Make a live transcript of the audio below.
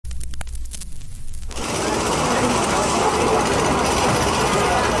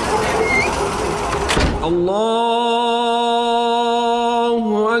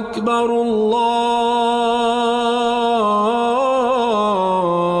أكبر الله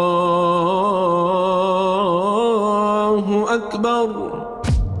أكبر.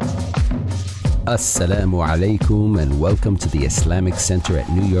 Assalamu alaikum and welcome to the Islamic Center at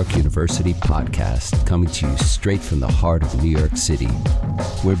New York University podcast, coming to you straight from the heart of New York City.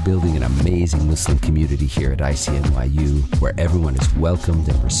 We're building an amazing Muslim community here at ICNYU where everyone is welcomed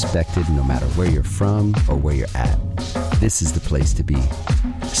and respected no matter where you're from or where you're at. This is the place to be.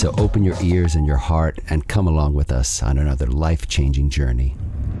 So open your ears and your heart and come along with us on another life-changing journey.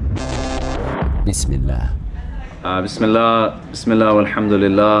 Bismillah. Bismillah,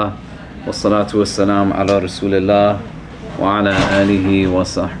 walhamdulillah. والصلاة والسلام على رسول الله وعلى آله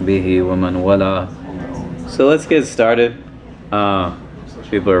وصحبه ومن والاه. So let's get started.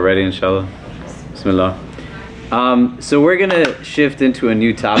 People are ready, inshallah. Bismillah. So we're going to shift into a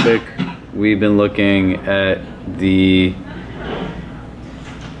new topic. We've been looking at the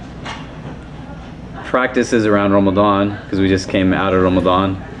practices around Ramadan because we just came out of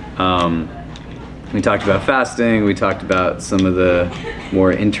Ramadan. We talked about fasting, we talked about some of the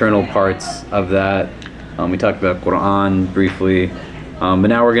more internal parts of that. We talked about Quran briefly, but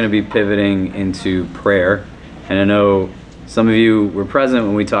now we're going to be pivoting into prayer. And I know some of you were present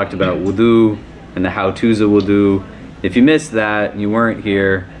when we talked about wudu and the how-tos of wudu. If you missed that and you weren't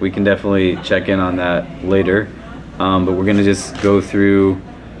here, we can definitely check in on that later. But we're going to just go through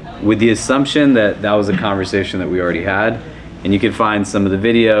with the assumption that that was a conversation that we already had. And you can find some of the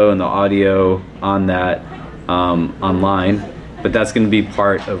video and the audio on that online, but that's going to be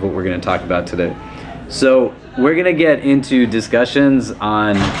part of what we're going to talk about today. So we're going to get into discussions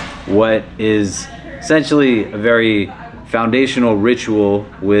on what is essentially a very foundational ritual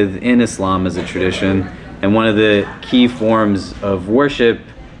within Islam as a tradition, and one of the key forms of worship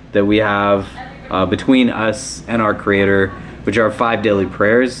that we have between us and our Creator, which are 5 daily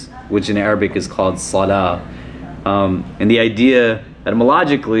prayers, which in Arabic is called salah. And the idea,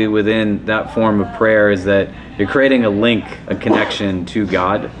 etymologically, within that form of prayer is that you're creating a link, a connection to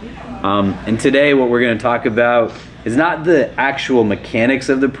God. And today what we're going to talk about is not the actual mechanics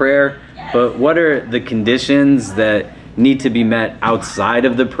of the prayer, but what are the conditions that need to be met outside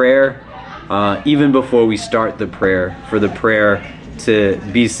of the prayer, even before we start the prayer, for the prayer to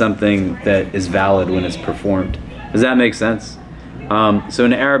be something that is valid when it's performed. Does that make sense? So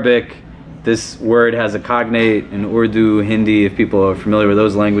in Arabic, this word has a cognate in Urdu, Hindi, if people are familiar with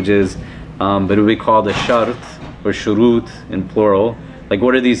those languages, but it would be called a shart or shurut in plural. Like,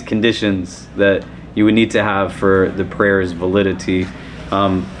 what are these conditions that you would need to have for the prayer's validity,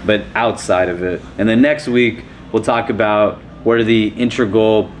 but outside of it? And then next week, we'll talk about what are the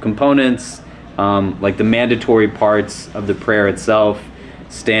integral components, like the mandatory parts of the prayer itself,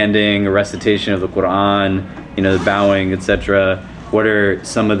 standing, a recitation of the Quran, the bowing, etc. What are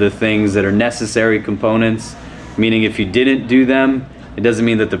some of the things that are necessary components? Meaning if you didn't do them, it doesn't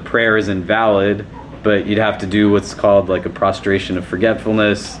mean that the prayer is invalid, but you'd have to do what's called like a prostration of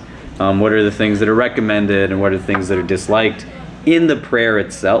forgetfulness. What are the things that are recommended and what are the things that are disliked in the prayer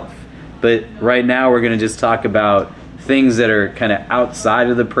itself? But right now we're going to just talk about things that are kind of outside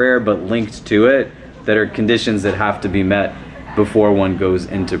of the prayer but linked to it, that are conditions that have to be met before one goes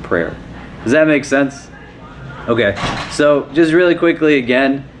into prayer. Does that make sense? Okay, so just really quickly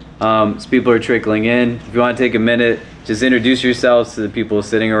again, as people are trickling in, if you want to take a minute, just introduce yourselves to the people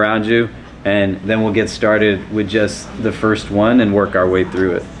sitting around you, and then we'll get started with just the first one and work our way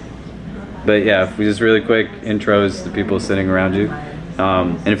through it. But yeah, if we just really quick intros to people sitting around you.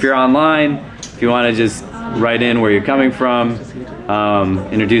 And if you're online, if you want to just write in where you're coming from,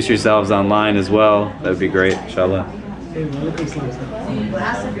 introduce yourselves online as well, that would be great, inshallah.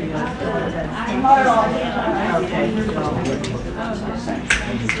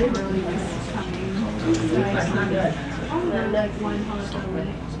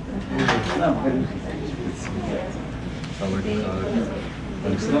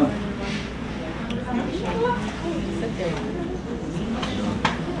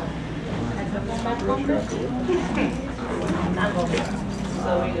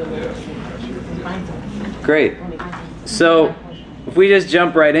 Great. So if we just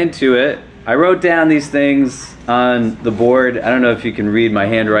jump right into it, I wrote down these things on the board. I don't know if you can read my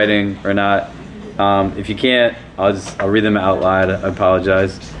handwriting or not. If you can't, I'll read them out loud. I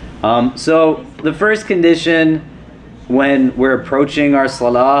apologize. So the first condition when we're approaching our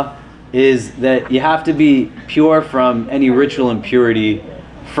salah is that you have to be pure from any ritual impurity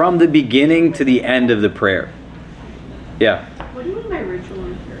from the beginning to the end of the prayer. Yeah. What do you mean by ritual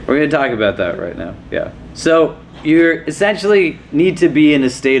impurity? We're going to talk about that right now. Yeah. So you essentially need to be in a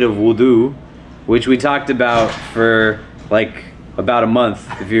state of wudu, which we talked about for like about a month,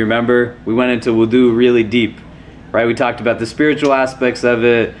 if you remember, we went into wudu really deep, right? We talked about the spiritual aspects of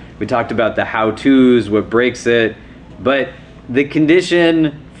it. We talked about the how-tos, what breaks it. But the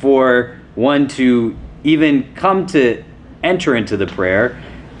condition for one to even come to enter into the prayer,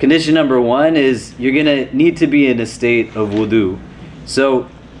 condition number one is you're going to need to be in a state of wudu. So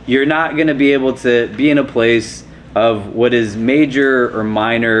you're not going to be able to be in a place of what is major or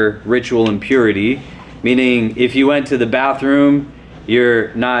minor ritual impurity, meaning if you went to the bathroom,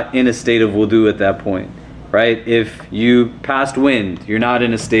 you're not in a state of wudu at that point, right? If you passed wind, you're not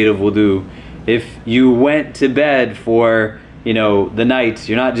in a state of wudu. If you went to bed for, the night,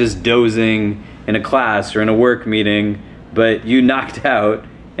 you're not just dozing in a class or in a work meeting, but you knocked out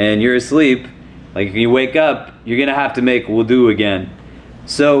and you're asleep. Like if you wake up, you're going to have to make wudu again.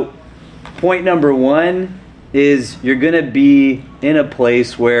 So point number one is you're going to be in a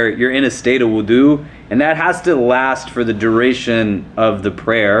place where you're in a state of wudu, and that has to last for the duration of the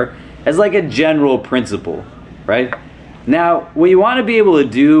prayer as like a general principle, right? Now, what you want to be able to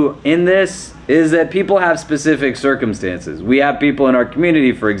do in this is that people have specific circumstances. We have people in our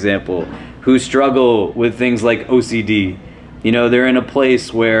community, for example, who struggle with things like OCD. They're in a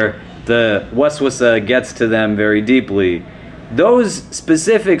place where the waswasa gets to them very deeply. Those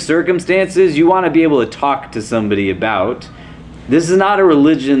specific circumstances you want to be able to talk to somebody about. This is not a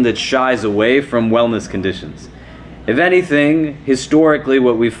religion that shies away from wellness conditions. If anything, historically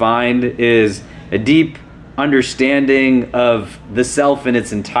what we find is a deep understanding of the self in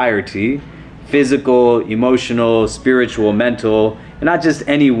its entirety, physical, emotional, spiritual, mental, and not just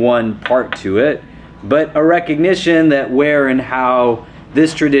any one part to it, but a recognition that where and how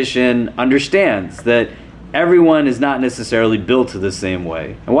this tradition understands that everyone is not necessarily built the same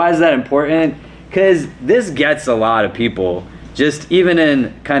way. And why is that important? Because this gets a lot of people, just even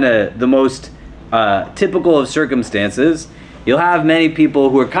in kind of the most typical of circumstances. You'll have many people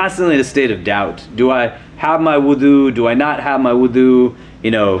who are constantly in a state of doubt. Do I have my wudu? Do I not have my wudu?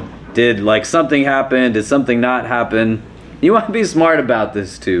 Did something happen? Did something not happen? You want to be smart about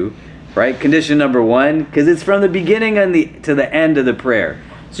this too, right? Condition number one, because it's from the beginning to the end of the prayer.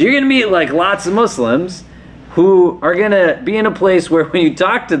 So you're going to meet lots of Muslims who are going to be in a place where when you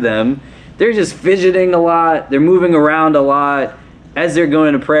talk to them, they're just fidgeting a lot, they're moving around a lot as they're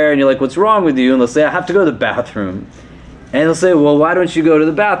going to prayer, and you're like, what's wrong with you? And they'll say, I have to go to the bathroom. And they'll say, well, why don't you go to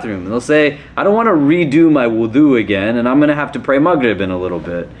the bathroom? And they'll say, I don't want to redo my wudu again, and I'm going to have to pray Maghrib in a little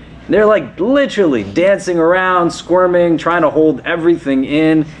bit. And they're literally dancing around, squirming, trying to hold everything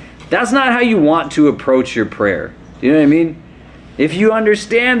in. That's not how you want to approach your prayer. Do you know what I mean? If you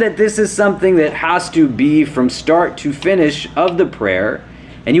understand that this is something that has to be from start to finish of the prayer,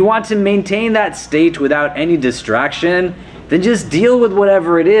 and you want to maintain that state without any distraction, then just deal with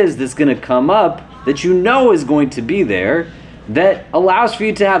whatever it is that's going to come up that is going to be there, that allows for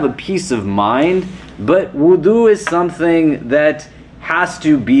you to have a peace of mind. But wudu is something that has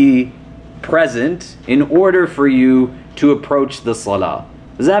to be present in order for you to approach the salah.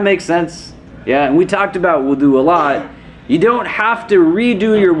 Does that make sense? Yeah, and we talked about wudu a lot. You don't have to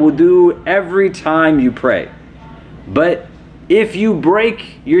redo your wudu every time you pray. But if you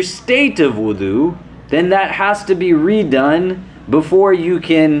break your state of wudu, then that has to be redone before you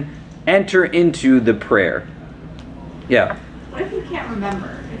can enter into the prayer. Yeah? What if you can't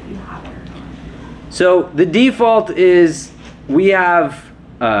remember if you have it? So the default is we have,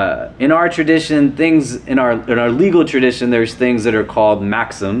 in our tradition, things, in our legal tradition, there's things that are called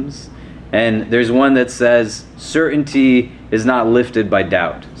maxims. And there's one that says certainty is not lifted by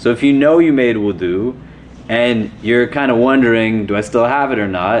doubt. So if you made wudu and you're kind of wondering, do I still have it or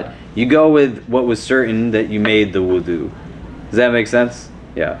not? You go with what was certain that you made the wudu. Does that make sense?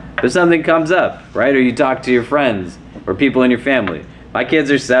 Yeah. If something comes up, right? Or you talk to your friends or people in your family. My kids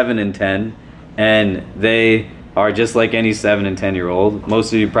are 7 and 10, and they are just like any 7 and 10-year-old.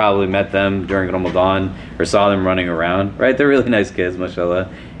 Most of you probably met them during Ramadan or saw them running around, right? They're really nice kids, mashallah.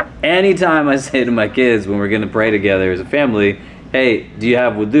 Anytime I say to my kids when we're going to pray together as a family, hey, do you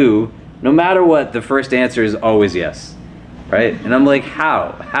have wudu? No matter what, the first answer is always yes, right? And I'm like,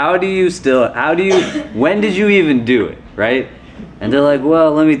 how? When did you even do it, right? And they're like,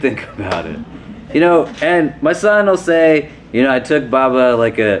 well, let me think about it. And my son will say, I took Baba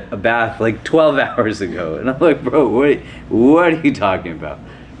a bath 12 hours ago. And I'm like, bro, what are you talking about?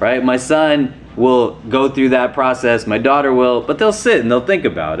 Right? My son will go through that process. My daughter will, but they'll sit and they'll think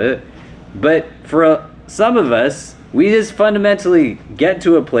about it. But for some of us, we just fundamentally get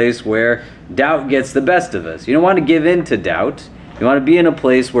to a place where doubt gets the best of us. You don't want to give in to doubt. You want to be in a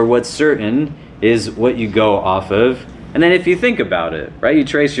place where what's certain is what you go off of. And then if you think about it, right, you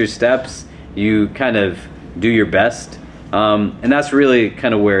trace your steps, you kind of do your best, And that's really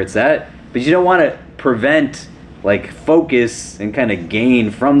kind of where it's at. But you don't want to prevent like focus and kind of gain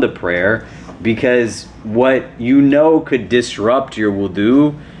from the prayer, because what you know could disrupt your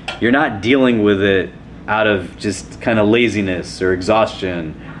wudu, you're not dealing with it out of just kind of laziness or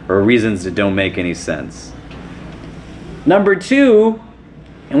exhaustion or reasons that don't make any sense. Number two,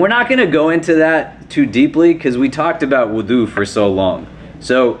 and we're not going to go into that too deeply because we talked about wudu for so long.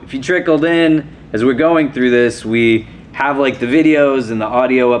 So if you trickled in as we're going through this, we have like the videos and the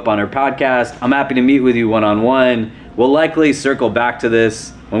audio up on our podcast. I'm happy to meet with you one-on-one. We'll likely circle back to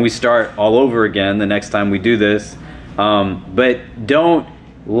this when we start all over again the next time we do this. But don't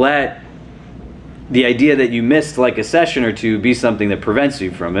let the idea that you missed like a session or two be something that prevents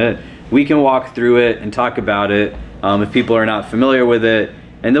you from it. We can walk through it and talk about it if people are not familiar with it,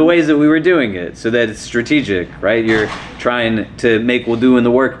 and the ways that we were doing it so that it's strategic, right? You're trying to make wudu in the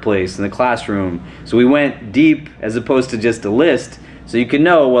workplace, in the classroom. So we went deep as opposed to just a list, so you can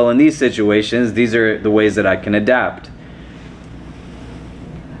know, well, in these situations, these are the ways that I can adapt.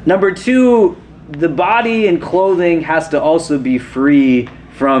 Number two, the body and clothing has to also be free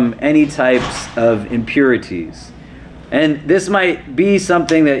from any types of impurities. And this might be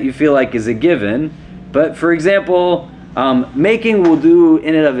something that you feel like is a given, but for example, making wudu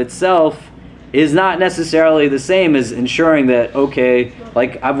in and of itself is not necessarily the same as ensuring that, okay,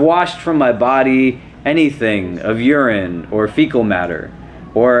 like I've washed from my body anything of urine or fecal matter,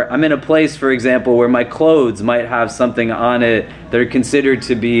 or I'm in a place, for example, where my clothes might have something on it that are considered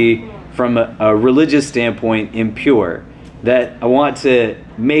to be, from a religious standpoint, impure, that I want to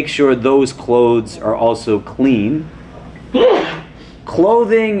make sure those clothes are also clean.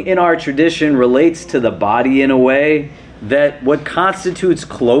 Clothing in our tradition relates to the body in a way that what constitutes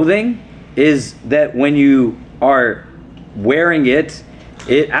clothing is that when you are wearing it,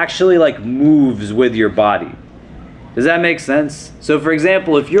 it actually like moves with your body. Does that make sense? So for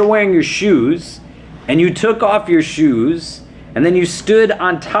example, if you're wearing your shoes and you took off your shoes and then you stood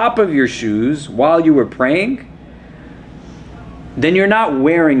on top of your shoes while you were praying, then you're not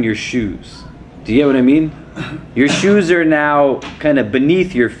wearing your shoes. Do you get what I mean? Your shoes are now kind of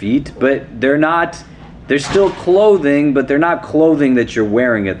beneath your feet, but they're still clothing, but they're not clothing that you're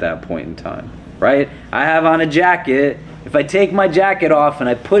wearing at that point in time, right? I have on a jacket. If I take my jacket off and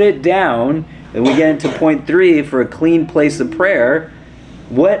I put it down, and we get into point 3 for a clean place of prayer,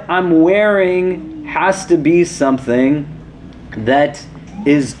 what I'm wearing has to be something that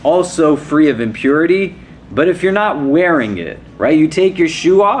is also free of impurity. But if you're not wearing it, right, you take your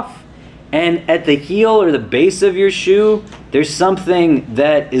shoe off, and at the heel or the base of your shoe, there's something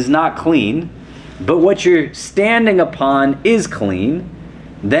that is not clean, but what you're standing upon is clean,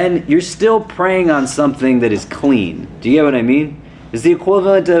 then you're still praying on something that is clean. Do you get what I mean? It's the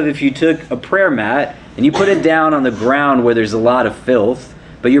equivalent of if you took a prayer mat and you put it down on the ground where there's a lot of filth,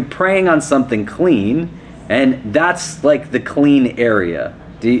 but you're praying on something clean, and that's like the clean area.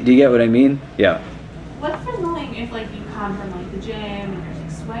 Do you get what I mean? Yeah. What's the ruling if like you come from like the gym and there's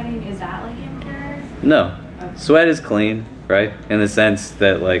like sweating? Is that like impure? No. Okay. Sweat is clean, right? In the sense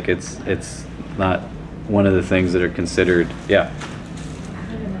that like it's not one of the things that are considered. Yeah. I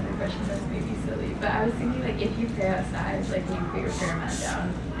have another question that's maybe silly, but I was thinking like if you pray outside, like when you put your prayer mat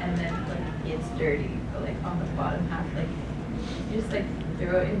down and then like it's dirty, but like on the bottom half, like you just like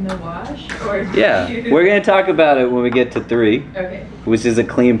throw it in the wash, or Yeah, we're gonna talk about it when we get to 3, okay. which is a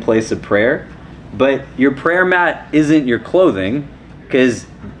clean place of prayer. But your prayer mat isn't your clothing, because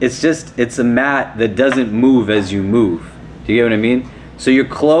it's a mat that doesn't move as you move. Do you get what I mean? So your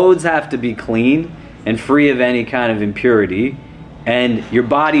clothes have to be clean and free of any kind of impurity, and your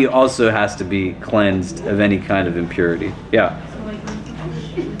body also has to be cleansed of any kind of impurity. Yeah. So like when you put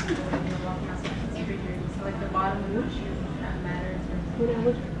shoes, so like the bottom of the shoe, that matters.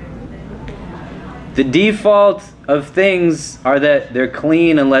 The default of things are that they're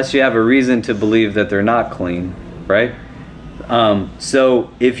clean unless you have a reason to believe that they're not clean, right? So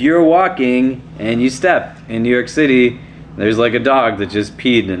if you're walking and you step in New York City, there's like a dog that just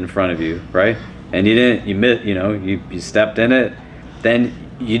peed in front of you, right? And you stepped in it, then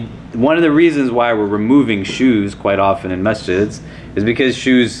one of the reasons why we're removing shoes quite often in masjids is because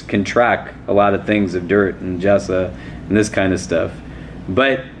shoes can track a lot of things of dirt and jasa and this kind of stuff.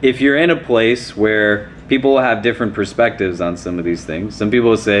 But if you're in a place where people will have different perspectives on some of these things, some people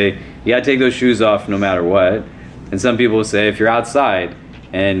will say, you gotta take those shoes off no matter what. And some people will say, if you're outside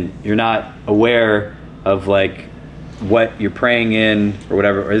and you're not aware of like what you're praying in or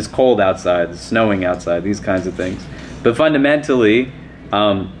whatever, or it's cold outside, it's snowing outside, these kinds of things. But fundamentally,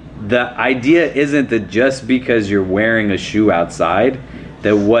 the idea isn't that just because you're wearing a shoe outside,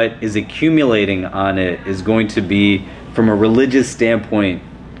 that what is accumulating on it is going to be from a religious standpoint,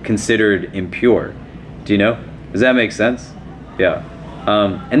 considered impure. Do you know? Does that make sense? Yeah.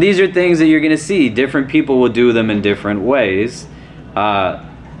 And these are things that you're going to see. Different people will do them in different ways.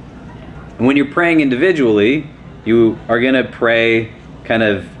 When you're praying individually, you are going to pray kind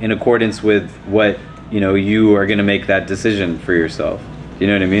of in accordance with what, you are going to make that decision for yourself. You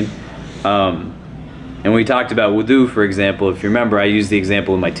know what I mean? And we talked about wudu, for example. If you remember, I used the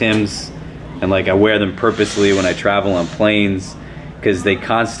example of my Timbs, and like I wear them purposely when I travel on planes because they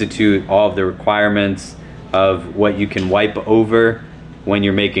constitute all of the requirements of what you can wipe over when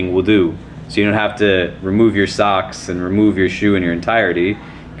you're making wudu. So you don't have to remove your socks and remove your shoe in your entirety,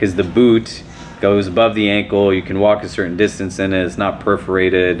 because the boot goes above the ankle. You can walk a certain distance in it. It's not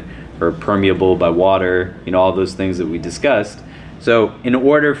perforated or permeable by water, all those things that we discussed. So in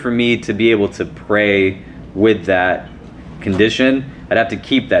order for me to be able to pray with that condition, I'd have to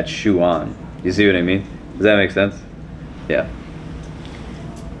keep that shoe on. You see what I mean? Does that make sense? Yeah.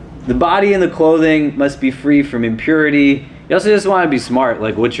 The body and the clothing must be free from impurity. You also just want to be smart,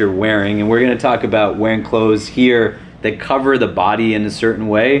 like what you're wearing. And we're going to talk about wearing clothes here that cover the body in a certain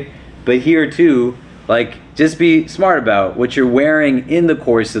way. But here too, like, just be smart about what you're wearing in the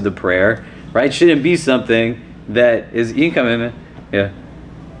course of the prayer, right? Shouldn't be something that is, you can come in, man.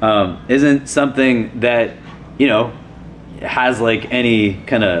 Yeah. Isn't something that, has like any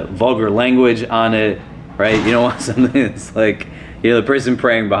kind of vulgar language on it, right? You don't want something that's like, the person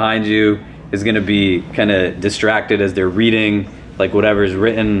praying behind you is going to be kind of distracted as they're reading like whatever's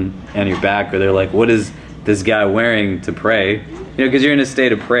written on your back, or they're like, what is this guy wearing to pray? Because you're in a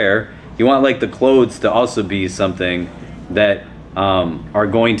state of prayer. You want like the clothes to also be something that are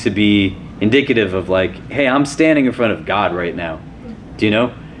going to be indicative of like, hey, I'm standing in front of God right now. Do you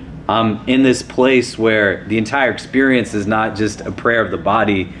know? I'm in this place where the entire experience is not just a prayer of the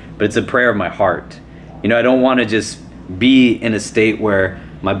body, but it's a prayer of my heart. I don't want to just be in a state where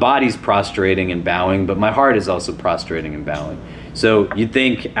my body's prostrating and bowing, but my heart is also prostrating and bowing. So you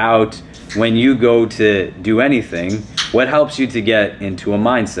think out when you go to do anything, what helps you to get into a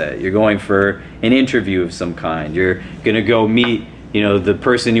mindset? You're going for an interview of some kind. You're going to go meet, the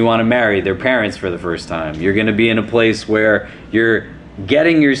person you want to marry, their parents for the first time. You're going to be in a place where you're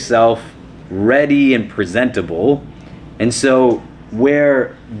getting yourself ready and presentable. And so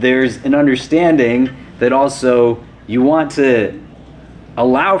where there's an understanding that also you want to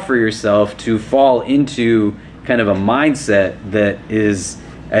allow for yourself to fall into kind of a mindset that is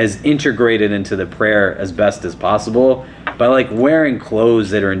as integrated into the prayer as best as possible, by like wearing clothes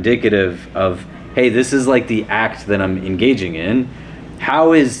that are indicative of, hey, this is like the act that I'm engaging in.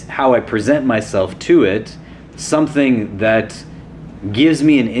 How is how I present myself to it something that gives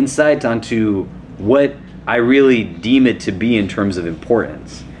me an insight onto what I really deem it to be in terms of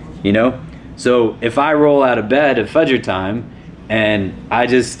importance, So if I roll out of bed at Fajr time and I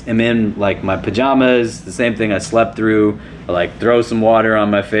just am in like my pajamas, the same thing I slept through, I like throw some water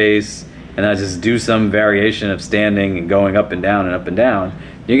on my face, and I just do some variation of standing and going up and down,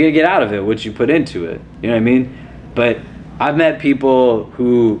 you're going to get out of it what you put into it. You know what I mean? But I've met people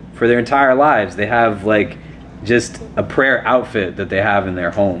who, for their entire lives, they have like just a prayer outfit that they have in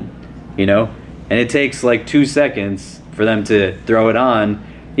their home, And it takes like 2 seconds for them to throw it on,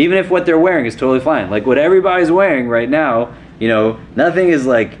 even if what they're wearing is totally fine. Like what everybody's wearing right now, nothing is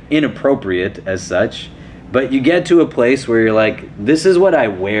like inappropriate as such, but you get to a place where you're like, this is what I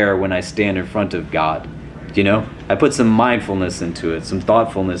wear when I stand in front of God. I put some mindfulness into it, some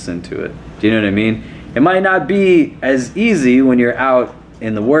thoughtfulness into it. Do you know what I mean? It might not be as easy when you're out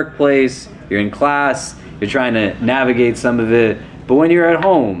in the workplace, you're in class, you're trying to navigate some of it, but when you're at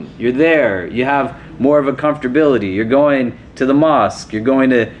home, you're there, you have more of a comfortability. You're going to the mosque, you're going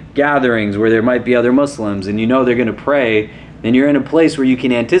to gatherings where there might be other Muslims, and they're going to pray, and you're in a place where you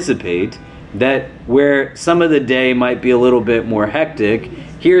can anticipate that where some of the day might be a little bit more hectic,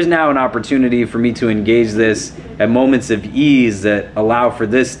 here's now an opportunity for me to engage this at moments of ease that allow for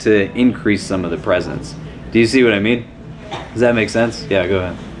this to increase some of the presence. Do you see what I mean? Does that make sense? Yeah, go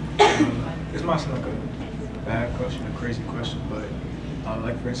ahead. This might sound like a bad question, a crazy question, but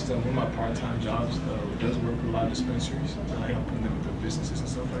like for instance, one of my part-time jobs does work with a lot of dispensaries, like helping them with their businesses and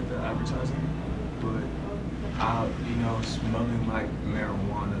stuff like that, advertising. But smelling like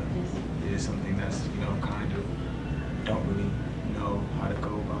marijuana is something that's kind of don't really know how to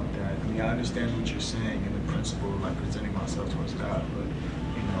go about that. I mean, I understand what you're saying and the principle of like presenting myself towards God, but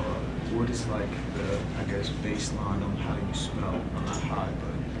what is like the baseline on how you smell? I'm not high,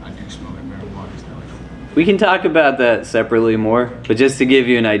 but I do smell like marijuana. Is that like We can talk about that separately more, but just to give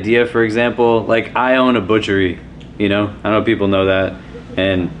you an idea, for example, like I own a butchery, I don't know if people know that,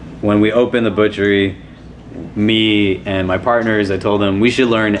 and when we open the butchery, me and my partners, I told them we should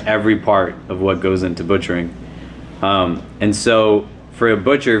learn every part of what goes into butchering. And so for a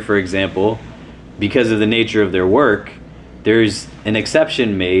butcher, for example, because of the nature of their work, there's an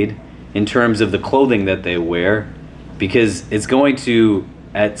exception made in terms of the clothing that they wear, because it's going to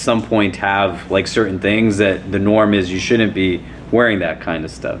at some point have like certain things that the norm is you shouldn't be wearing that kind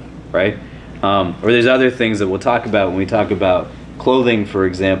of stuff, right? Or there's other things that we'll talk about when we talk about clothing, for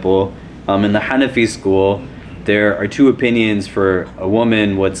example. In the Hanafi school, there are two opinions for a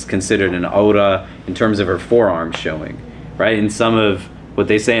woman what's considered an awra in terms of her forearm showing, right? And some of what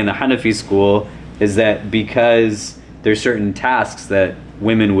they say in the Hanafi school is that because there's certain tasks that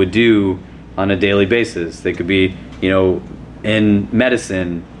women would do on a daily basis, they could be, in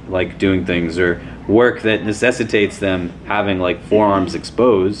medicine, like doing things, or work that necessitates them having like forearms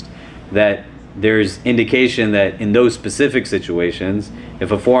exposed, that there's indication that in those specific situations,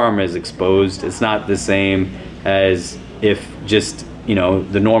 if a forearm is exposed, it's not the same as if just,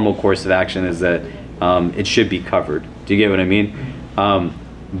 the normal course of action is that it should be covered. Do you get what I mean?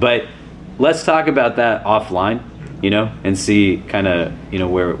 But let's talk about that offline, and see kind of,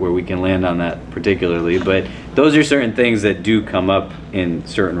 where we can land on that particularly. But those are certain things that do come up in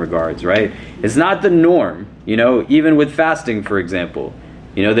certain regards, right? It's not the norm, even with fasting, for example.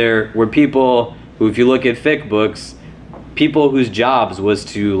 There were people who, if you look at fiqh books, people whose jobs was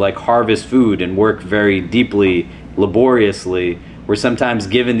to like harvest food and work very deeply, laboriously, were sometimes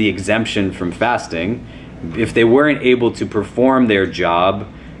given the exemption from fasting if they weren't able to perform their job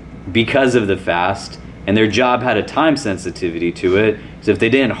because of the fast, and their job had a time sensitivity to it. So if they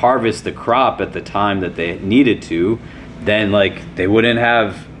didn't harvest the crop at the time that they needed to, then like they wouldn't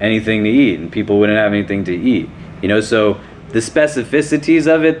have anything to eat, and people wouldn't have anything to eat. So the specificities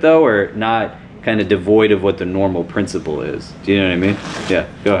of it though are not kind of devoid of what the normal principle is. Do you know what I mean? Yeah,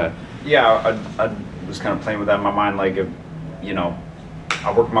 go ahead. Yeah, I was kind of playing with that in my mind, like if, I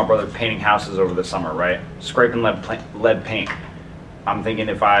worked with my brother painting houses over the summer, right? Scraping lead paint. I'm thinking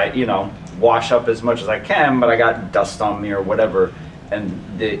if I, wash up as much as I can, but I got dust on me or whatever,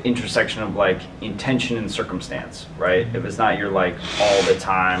 and the intersection of like intention and circumstance, right? If it's not your like all the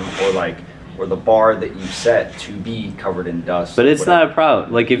time, or the bar that you set to be covered in dust. But it's not a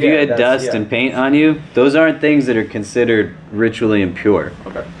problem. Like if you had dust and paint on you, those aren't things that are considered ritually impure.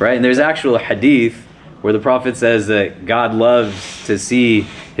 Okay. Right? And there's actual hadith where the Prophet says that God loves to see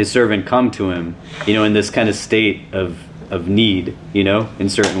his servant come to him, in this kind of state of need, in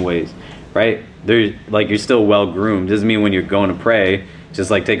certain ways. Right? You're still well groomed. Doesn't mean when you're going to pray,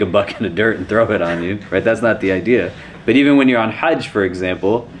 just like take a bucket of dirt and throw it on you. Right? That's not the idea. But even when you're on Hajj, for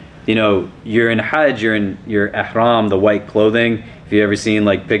example, you're in Hajj, you're in your ihram, the white clothing. If you've ever seen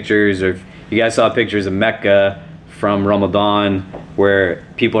like pictures, or if you guys saw pictures of Mecca from Ramadan, where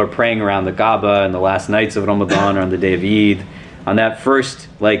people are praying around the Kaaba in the last nights of Ramadan or on the day of Eid, on that first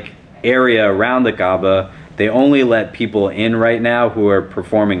like area around the Kaaba, they only let people in right now who are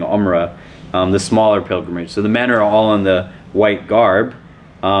performing Umrah, the smaller pilgrimage. So the men are all in the white garb.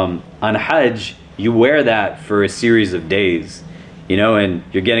 On Hajj, you wear that for a series of days, and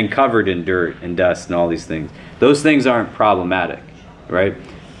you're getting covered in dirt and dust and all these things. Those things aren't problematic, right?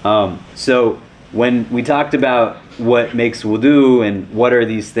 So when we talked about what makes wudu and what are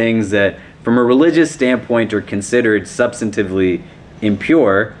these things that from a religious standpoint are considered substantively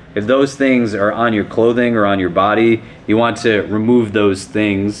impure, if those things are on your clothing or on your body, you want to remove those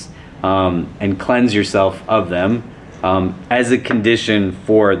things and cleanse yourself of them as a condition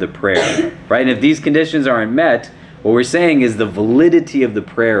for the prayer, right? And if these conditions aren't met, what we're saying is the validity of the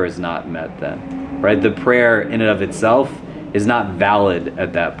prayer is not met then, right? The prayer in and of itself is not valid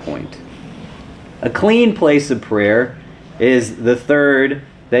at that point. A clean place of prayer is the third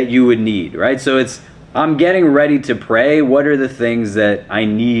that you would need, right? So I'm getting ready to pray. What are the things that I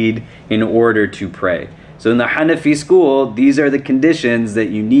need in order to pray? So in the Hanafi school, these are the conditions that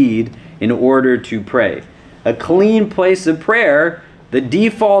you need in order to pray. A clean place of prayer, the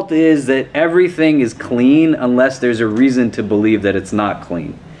default is that everything is clean unless there's a reason to believe that it's not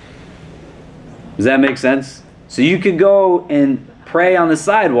clean. Does that make sense? So you could go and pray on the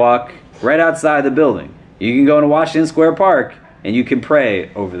sidewalk right outside the building. You can go to Washington Square Park and you can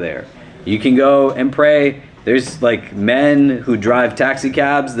pray over there. You can go and pray. There's like men who drive taxi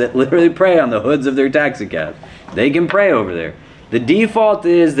cabs that literally pray on the hoods of their taxi cabs. They can pray over there. The default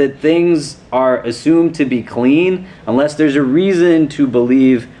is that things are assumed to be clean unless there's a reason to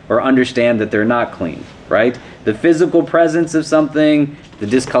believe or understand that they're not clean, right? The physical presence of something, the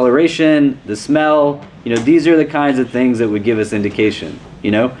discoloration, the smell, these are the kinds of things that would give us indication,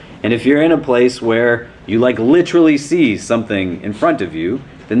 And if you're in a place where you like literally see something in front of you,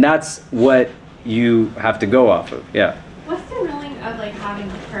 then that's what you have to go off of. Yeah. What's the ruling of like having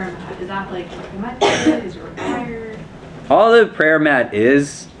a prayer mat? Is that like recommended? Is it required? All the prayer mat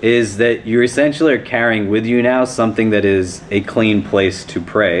is that you essentially are carrying with you now something that is a clean place to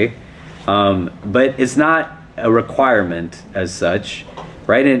pray. But it's not a requirement as such,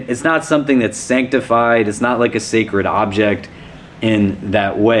 right? And it's not something that's sanctified. It's not like a sacred object in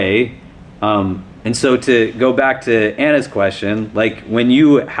that way. And so to go back to Anna's question, like when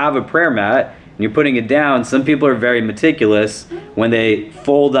you have a prayer mat and you're putting it down, some people are very meticulous when they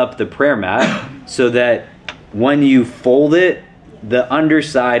fold up the prayer mat so that when you fold it, the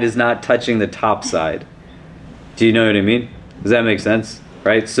underside is not touching the top side. Do you know what I mean? Does that make sense?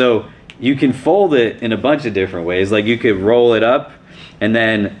 Right? So you can fold it in a bunch of different ways. Like you could roll it up and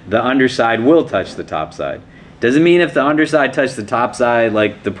then the underside will touch the top side. Doesn't mean if the underside touched the top side,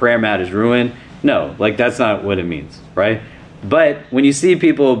 like the prayer mat is ruined. No, like that's not what it means, right? But when you see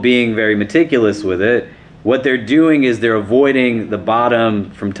people being very meticulous with it, what they're doing is they're avoiding the bottom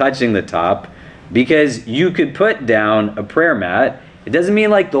from touching the top, because you could put down a prayer mat. It doesn't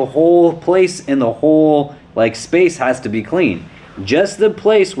mean like the whole place and the whole like space has to be clean. Just the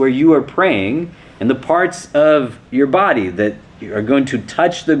place where you are praying and the parts of your body that are going to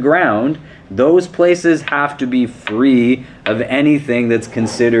touch the ground, those places have to be free of anything that's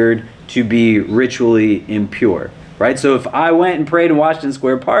considered to be ritually impure, right? So if I went and prayed in Washington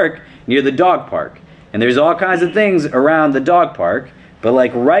Square Park near the dog park, and there's all kinds of things around the dog park, but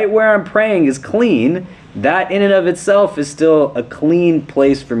like right where I'm praying is clean, that in and of itself is still a clean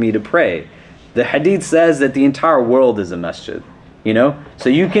place for me to pray. The hadith says that the entire world is a masjid, you know? So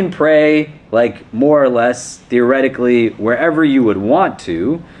you can pray like more or less theoretically wherever you would want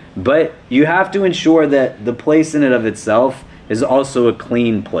to, but you have to ensure that the place in and of itself is also a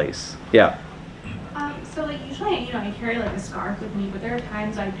clean place. Yeah. So like usually, I carry like a scarf with me, but there are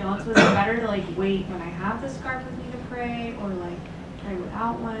times I don't. So is it better to like wait when I have the scarf with me to pray, or like pray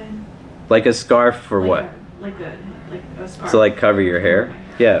without one? Like a scarf for what? Like a scarf. So like cover your hair?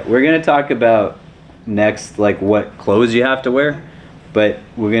 Yeah, we're gonna talk about next like what clothes you have to wear, but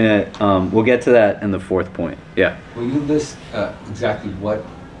we're gonna we'll get to that in the fourth point. Yeah. Will you list exactly what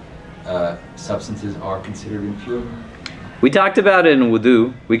substances are considered impure? We talked about it in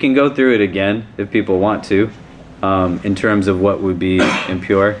wudu. We can go through it again if people want to, in terms of what would be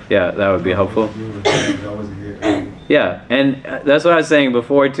impure. Yeah, that would be helpful. Yeah, and that's what I was saying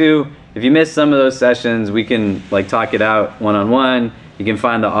before too. If you missed some of those sessions, we can like talk it out one-on-one. You can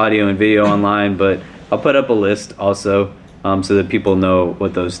find the audio and video online, but I'll put up a list also so that people know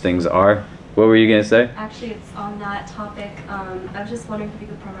what those things are. What were you going to say? Actually, it's on that topic. I was just wondering if you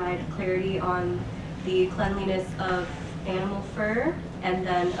could provide clarity on the cleanliness of animal fur and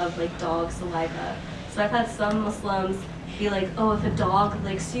then of like dog saliva. So I've had some Muslims be like, oh, if a dog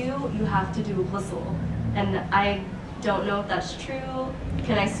licks you, you have to do ghusl. And I don't know if that's true.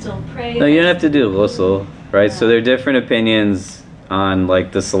 Can I still pray? No, you don't have to do ghusl, right? Yeah. So there are different opinions on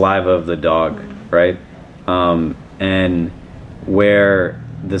like the saliva of the dog, right? And where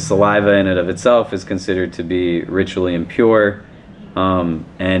the saliva in and of itself is considered to be ritually impure,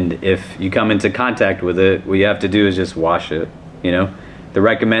 and if you come into contact with it, what you have to do is just wash it, you know? The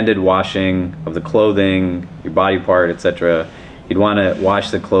recommended washing of the clothing, your body part, etc. You'd want to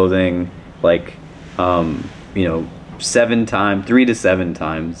wash the clothing like, 3 to 7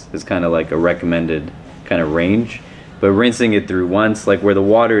 times is kind of like a recommended kind of range. But rinsing it through once, like where the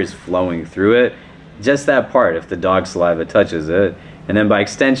water is flowing through it, just that part, if the dog saliva touches it, and then by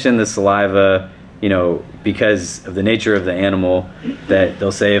extension the saliva, because of the nature of the animal, that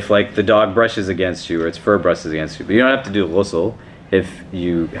they'll say if like the dog brushes against you or its fur brushes against you, but you don't have to do ghusl if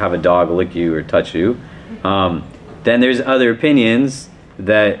you have a dog lick you or touch you. Then there's other opinions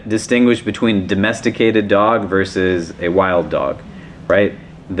that distinguish between domesticated dog versus a wild dog, right?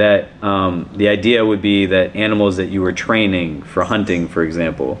 That the idea would be that animals that you were training for hunting, for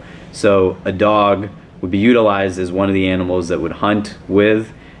example. So a dog would be utilized as one of the animals that would hunt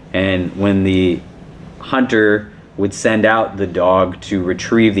with, and when the hunter would send out the dog to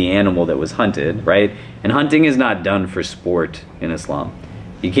retrieve the animal that was hunted, right? And hunting is not done for sport in Islam.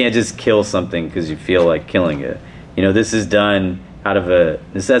 You can't just kill something because you feel like killing it. This is done out of a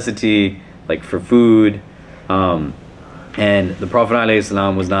necessity, like for food. And the Prophet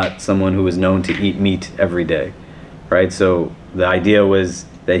ﷺ was not someone who was known to eat meat every day, right? So the idea was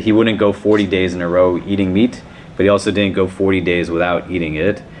that he wouldn't go 40 days in a row eating meat, but he also didn't go 40 days without eating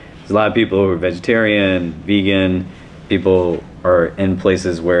it. There's a lot of people who are vegetarian, vegan. People are in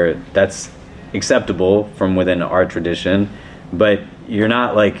places where that's acceptable from within our tradition, but you're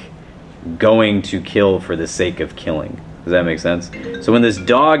not like going to kill for the sake of killing. Does that make sense? So when this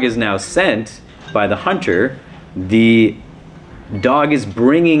dog is now sent by the hunter, the dog is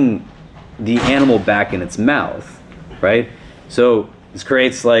bringing the animal back in its mouth, right? So this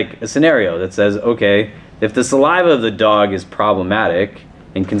creates like a scenario that says, okay, if the saliva of the dog is problematic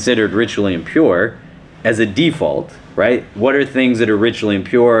and considered ritually impure as a default, right? What are things that are ritually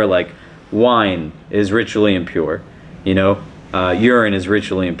impure? Like wine is ritually impure, you know, urine is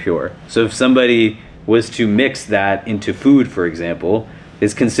ritually impure. So if somebody was to mix that into food, for example,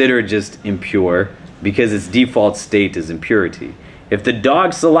 it's considered just impure because its default state is impurity. If the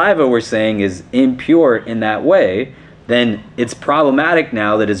dog's saliva, we're saying, is impure in that way, then it's problematic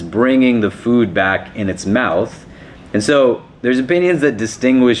now that it's bringing the food back in its mouth. And so there's opinions that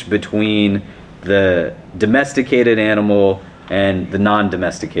distinguish between the domesticated animal and the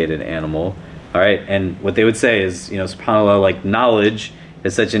non-domesticated animal. All right, and what they would say is, you know, subhanAllah, like knowledge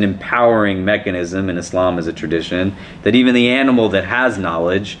is such an empowering mechanism in Islam as a tradition that even the animal that has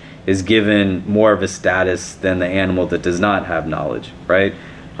knowledge is given more of a status than the animal that does not have knowledge, right?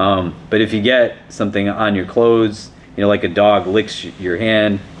 But if you get something on your clothes, you know, like a dog licks your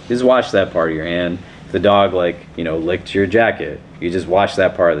hand, just wash that part of your hand. If the dog, like, you know, licked your jacket, you just wash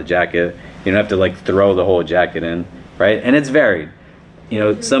that part of the jacket. You don't have to like throw the whole jacket in, right? And it's varied. You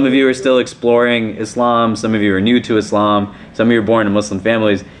know, some of you are still exploring Islam, some of you are new to Islam, some of you are born in Muslim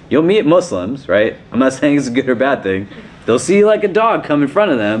families. You'll meet Muslims, right? I'm not saying it's a good or bad thing. They'll see like a dog come in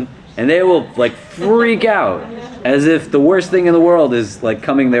front of them and they will like freak out as if the worst thing in the world is like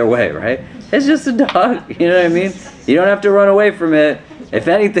coming their way, right? It's just a dog, you know what I mean? You don't have to run away from it. If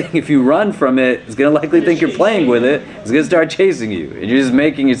anything, if you run from it, it's going to likely think you're playing with it. It's going to start chasing you and you're just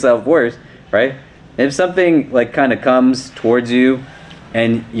making yourself worse, right? If something like kind of comes towards you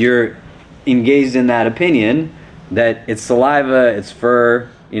and you're engaged in that opinion that its saliva, its fur,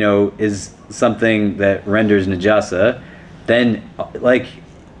 you know, is something that renders najasa, then like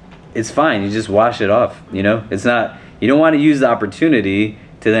it's fine. You just wash it off, you know? It's not, you don't want to use the opportunity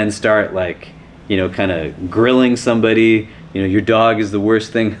to then start like, you know, kind of grilling somebody, you know, your dog is the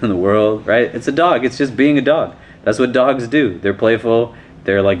worst thing in the world, right? It's a dog. It's just being a dog. That's what dogs do. They're playful.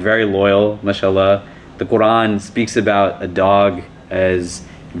 They're like very loyal, mashallah. The Quran speaks about a dog as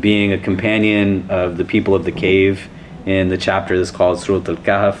being a companion of the people of the cave in the chapter that's called Surat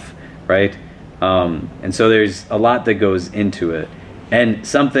al-Kahf, right? And so there's a lot that goes into it. And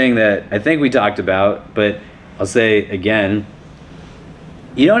something that I think we talked about, but I'll say again,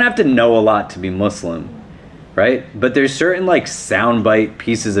 you don't have to know a lot to be Muslim, right? But there's certain like soundbite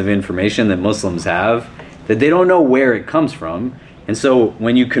pieces of information that Muslims have that they don't know where it comes from. And so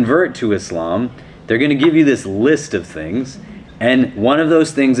when you convert to Islam, they're going to give you this list of things. And one of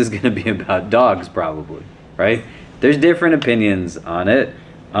those things is going to be about dogs probably, right? There's different opinions on it.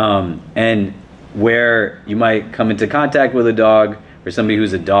 And where you might come into contact with a dog or somebody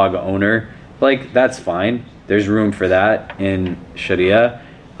who's a dog owner, like that's fine. There's room for that in Sharia.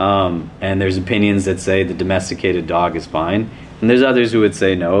 And there's opinions that say the domesticated dog is fine. And there's others who would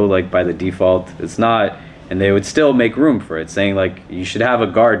say no, like by the default, it's not. And they would still make room for it, saying like you should have a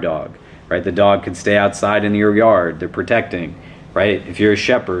guard dog, right? The dog could stay outside in your yard. They're protecting, right? If you're a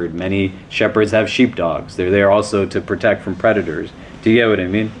shepherd, many shepherds have sheepdogs. They're there also to protect from predators. Do you get what I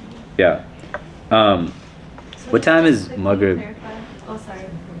mean? Yeah. What time is Maghrib? Oh, sorry.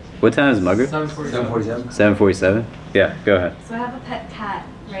 What time is Maghrib? 7:47. 7:47? Yeah, go ahead. So I have a pet cat,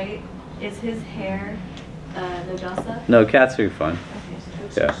 right? Is his hair najasa? No, cats are fun.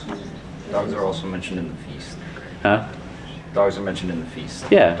 Okay. Yeah. Dogs are also mentioned in the feast. Huh? Dogs are mentioned in the feast.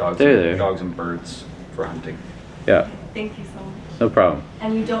 Yeah, dogs they're and, there. Dogs and birds for hunting. Yeah, Thank you so much. no problem.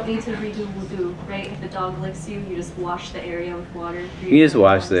 And you don't need to redo wudu, right? If the dog licks you, you just wash the area with water. You just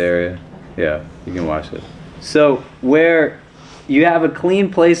wash the area. Yeah, you can wash it. So where you have a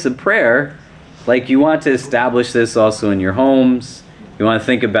clean place of prayer, like you want to establish this also in your homes. You want to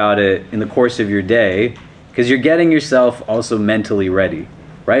think about it in the course of your day because you're getting yourself also mentally ready,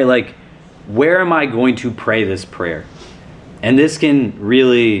 right? Like, where am I going to pray this prayer? And this can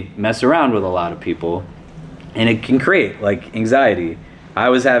really mess around with a lot of people and it can create like anxiety. I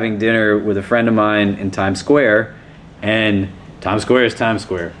was having dinner with a friend of mine in Times Square, and Times Square is Times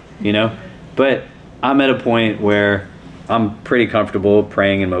Square, you know? But I'm at a point where I'm pretty comfortable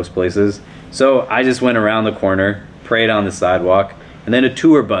praying in most places. So I just went around the corner, prayed on the sidewalk, and then a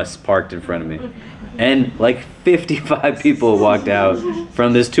tour bus parked in front of me. And like 55 people walked out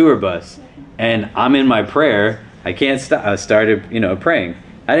from this tour bus. And I'm in my prayer. I can't stop. I started, praying.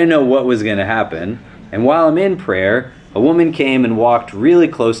 I didn't know what was going to happen. And while I'm in prayer, a woman came and walked really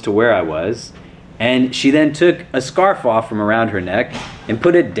close to where I was. And she then took a scarf off from around her neck and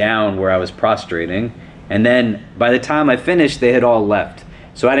put it down where I was prostrating. And then by the time I finished, they had all left.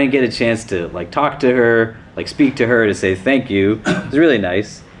 So I didn't get a chance to like talk to her, like speak to her to say thank you. It was really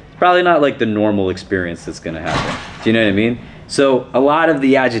nice. It's probably not like the normal experience that's going to happen. Do you know what I mean? So a lot of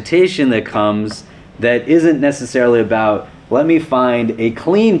the agitation that comes that isn't necessarily about, let me find a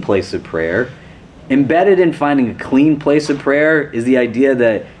clean place of prayer. Embedded in finding a clean place of prayer is the idea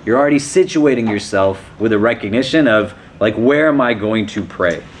that you're already situating yourself with a recognition of, like, where am I going to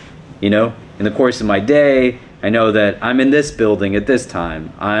pray? You know, in the course of my day, I know that I'm in this building at this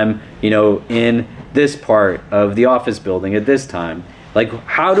time. I'm, you know, in this part of the office building at this time. Like,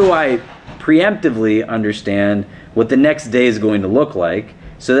 how do I preemptively understand what the next day is going to look like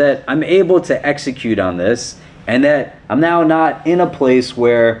so that I'm able to execute on this, and that I'm now not in a place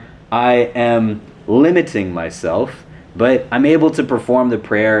where I am limiting myself, but I'm able to perform the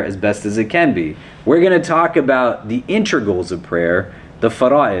prayer as best as it can be. We're going to talk about the integrals of prayer, the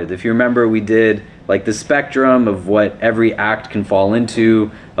fara'id. If you remember, we did like the spectrum of what every act can fall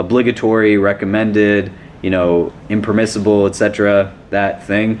into: obligatory, recommended, you know, impermissible, etc., that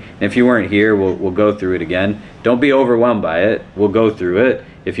thing. And if you weren't here, we'll go through it again. Don't be overwhelmed by it. We'll go through it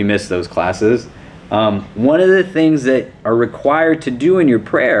if you missed those classes. One of the things that are required to do in your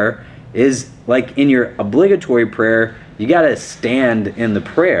prayer is, like in your obligatory prayer, you got to stand in the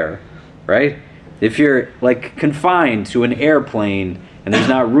prayer, right? If you're like confined to an airplane and there's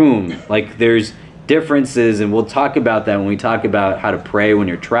not room, like there's differences, and we'll talk about that when we talk about how to pray when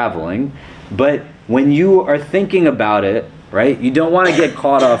you're traveling. But when you are thinking about it, right, you don't want to get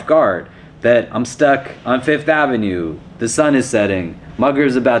caught off guard that I'm stuck on Fifth Avenue, the sun is setting,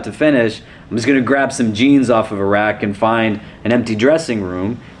 Mugger's about to finish, I'm just going to grab some jeans off of a rack and find an empty dressing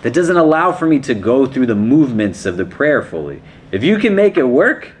room. That doesn't allow for me to go through the movements of the prayer fully. If you can make it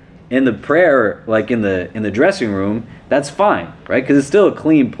work in the prayer, like in the dressing room, that's fine, right? Because it's still a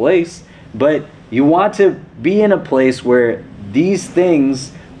clean place. But you want to be in a place where these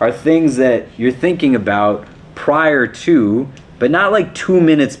things are things that you're thinking about prior to, but not like 2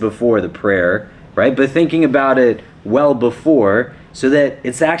 minutes before the prayer, right? But thinking about it well before, so that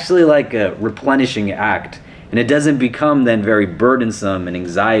it's actually like a replenishing act, and it doesn't become then very burdensome and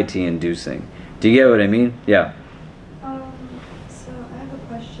anxiety inducing. Do you get what I mean? Yeah. So I have a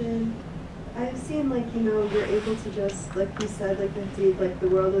question. I've seen, like, you know, you're able to just, like you said, like the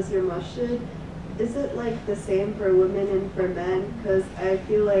world is your masjid. Is it like the same for women and for men? Because I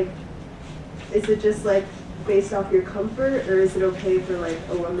feel like, is it just like based off your comfort, or is it okay for like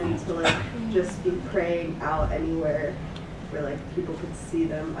a woman to like just be praying out anywhere where like people could see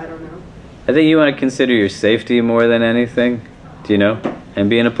them? I don't know. I think you want to consider your safety more than anything, do you know? And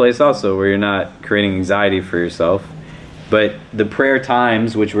be in a place also where you're not creating anxiety for yourself. But the prayer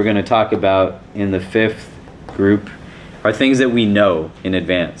times, which we're going to talk about in the 5th group, are things that we know in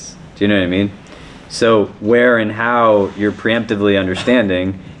advance. Do you know what I mean? So where and how you're preemptively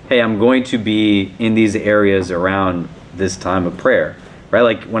understanding, hey, I'm going to be in these areas around this time of prayer, right?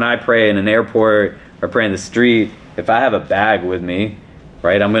 Like when I pray in an airport or pray in the street, if I have a bag with me,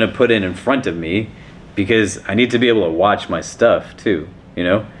 right, I'm going to put it in front of me because I need to be able to watch my stuff too, you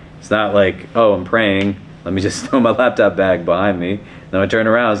know? It's not like, oh, I'm praying, let me just throw my laptop bag behind me. Then I turn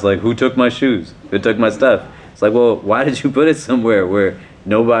around, it's like, who took my shoes? Who took my stuff? It's like, well, why did you put it somewhere where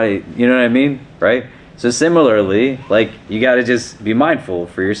nobody, you know what I mean, right? So similarly, like, you got to just be mindful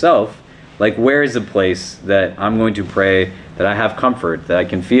for yourself. Like, where is a place that I'm going to pray that I have comfort, that I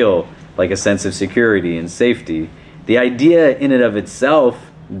can feel like a sense of security and safety? The idea in and of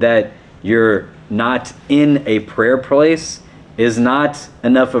itself that you're not in a prayer place is not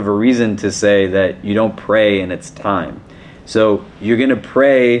enough of a reason to say that you don't pray in its time. So you're going to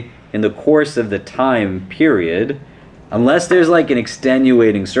pray in the course of the time period, unless there's like an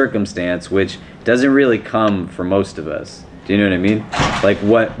extenuating circumstance, which doesn't really come for most of us. Do you know what I mean? Like,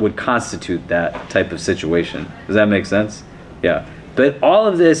 what would constitute that type of situation? Does that make sense? Yeah. But all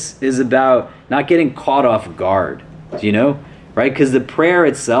of this is about not getting caught off guard. Do you know? Right? Because the prayer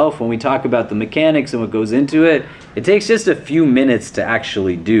itself, when we talk about the mechanics and what goes into it, it takes just a few minutes to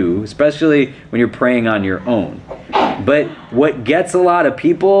actually do, especially when you're praying on your own. But what gets a lot of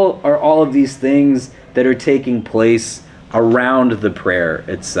people are all of these things that are taking place around the prayer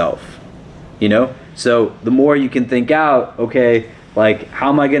itself. You know? So the more you can think out, okay, like, how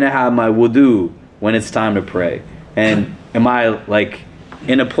am I going to have my wudu when it's time to pray? And am I like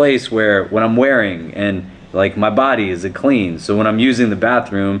in a place where what I'm wearing and like my body, is it clean? So when I'm using the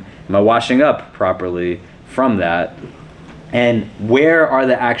bathroom, am I washing up properly from that? And where are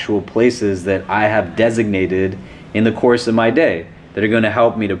the actual places that I have designated in the course of my day that are going to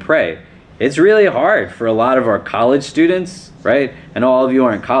help me to pray? It's really hard for a lot of our college students, right? I know all of you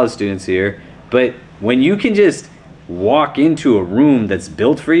aren't college students here, but when you can just walk into a room that's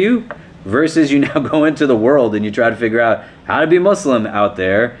built for you versus you now go into the world and you try to figure out how to be Muslim out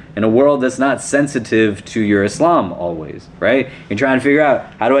there in a world that's not sensitive to your Islam always, right? You're trying to figure out,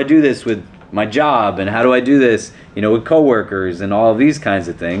 how do I do this with my job, and how do I do this, with coworkers and all of these kinds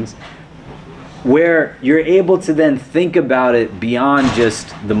of things, where you're able to then think about it beyond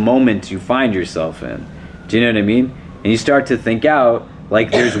just the moment you find yourself in. Do you know what I mean? And you start to think out, like,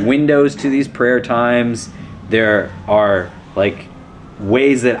 there's windows to these prayer times. There are, like,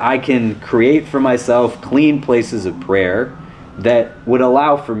 ways that I can create for myself clean places of prayer that would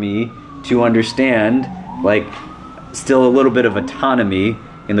allow for me to understand, like, still a little bit of autonomy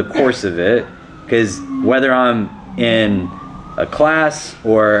in the course of it. Because whether I'm in a class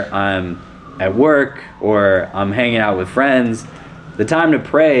or I'm at work or I'm hanging out with friends, the time to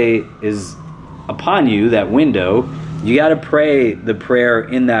pray is upon you, that window. You got to pray the prayer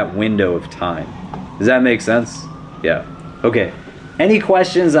in that window of time. Does that make sense? Yeah. Okay. Any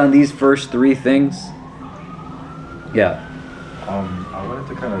questions on these first three things? Yeah. I wanted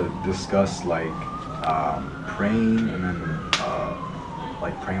to kind of discuss praying and then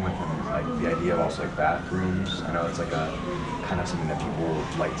praying within the idea of also bathrooms. I know it's a kind of something that people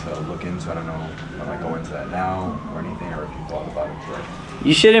like to look into. I don't know if I go into that now or anything, or if you thought about it before.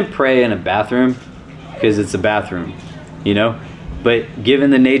 You shouldn't pray in a bathroom because it's a bathroom, But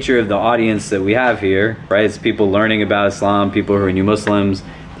given the nature of the audience that we have here, right, it's people learning about Islam, people who are new Muslims.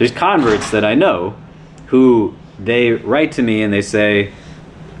 There's converts that I know who they write to me and they say,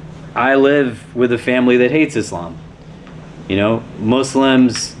 I live with a family that hates Islam.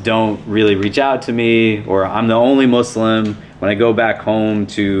 Muslims don't really reach out to me, or I'm the only Muslim when I go back home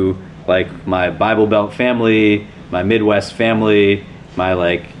to my Bible Belt family, my Midwest family, my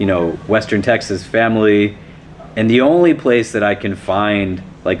Western Texas family. And the only place that I can find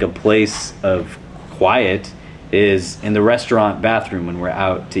a place of quiet is in the restaurant bathroom when we're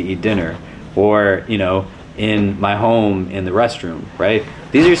out to eat dinner, or, in my home in the restroom, right?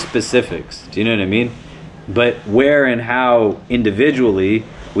 These are specifics. Do you know what I mean? But where and how individually,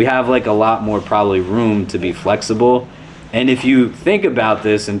 we have a lot more probably room to be flexible. And if you think about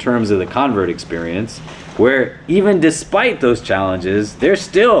this in terms of the convert experience, where even despite those challenges, they're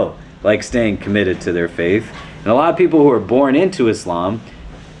still staying committed to their faith. And a lot of people who are born into Islam,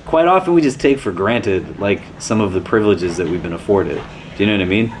 quite often we just take for granted some of the privileges that we've been afforded. Do you know what I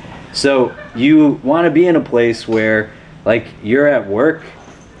mean? So you want to be in a place where you're at work,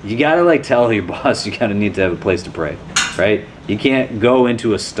 you gotta tell your boss you gotta need to have a place to pray, right? You can't go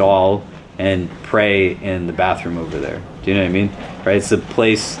into a stall and pray in the bathroom over there. Do you know what I mean? Right? It's a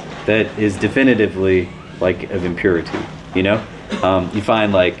place that is definitively of impurity. You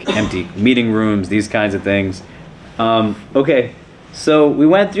find empty meeting rooms, these kinds of things. Okay, so we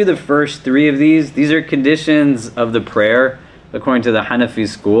went through the first three of these. These are conditions of the prayer according to the Hanafi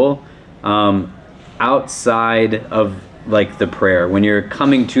school, outside of the prayer. When you're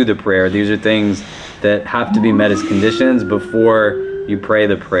coming to the prayer, these are things that have to be met as conditions before you pray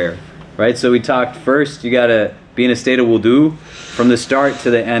the prayer, right? So we talked first, you gotta be in a state of wudu from the start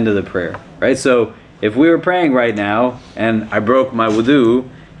to the end of the prayer, right? So if we were praying right now and I broke my wudu,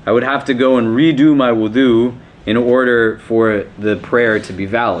 I would have to go and redo my wudu in order for the prayer to be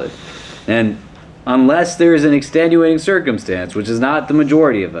valid. And unless there's an extenuating circumstance, which is not the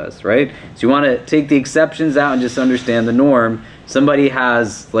majority of us, right? So you want to take the exceptions out and just understand the norm. Somebody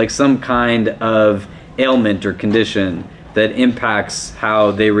has some kind of ailment or condition that impacts how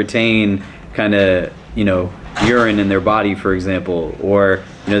they retain kind of, urine in their body, for example, or,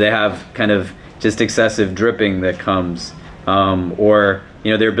 they have kind of just excessive dripping that comes, or,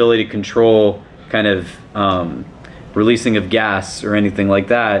 their ability to control kind of releasing of gas or anything like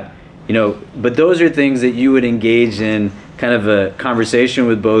that. But those are things that you would engage in kind of a conversation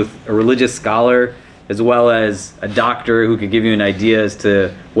with both a religious scholar as well as a doctor who could give you an idea as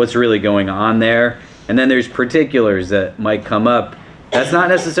to what's really going on there. And then there's particulars that might come up that's not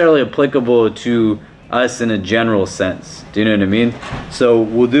necessarily applicable to us in a general sense. Do you know what I mean? So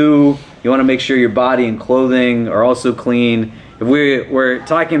wudu, you want to make sure your body and clothing are also clean. If we're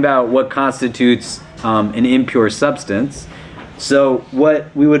talking about what constitutes an impure substance, so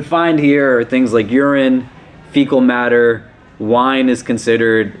what we would find here are things like urine, fecal matter, wine is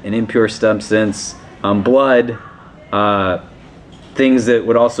considered an impure substance, blood, things that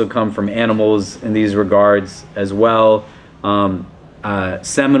would also come from animals in these regards as well,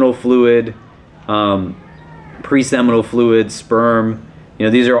 seminal fluid, pre-seminal fluid, sperm.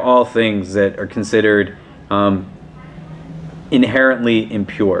 These are all things that are considered inherently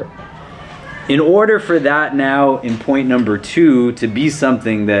impure. In order for that now in point number 2 to be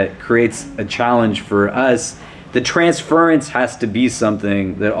something that creates a challenge for us, the transference has to be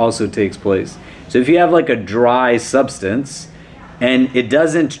something that also takes place. So if you have like a dry substance and it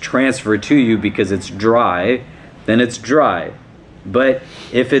doesn't transfer to you because it's dry, then it's dry. But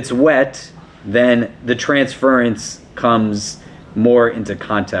if it's wet, then the transference comes more into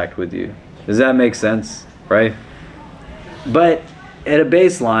contact with you. Does that make sense? Right? But at a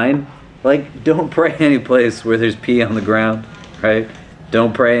baseline, like, don't pray any place where there's pee on the ground, right?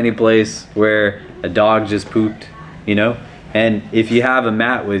 Don't pray any place where a dog just pooped, you know? And if you have a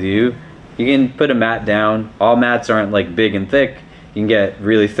mat with you, you can put a mat down. All mats aren't like big and thick. You can get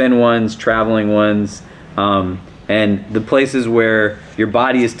really thin ones, traveling ones. And the places where your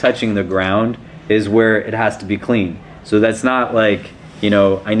body is touching the ground is where it has to be clean. So that's not like, you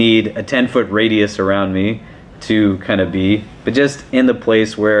know, I need a 10-foot radius around me to kind of be, but just in the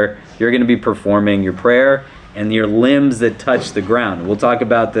place where you're going to be performing your prayer and your limbs that touch the ground. We'll talk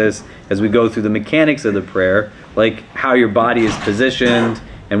about this as we go through the mechanics of the prayer, like how your body is positioned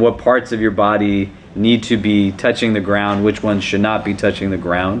and what parts of your body need to be touching the ground, which ones should not be touching the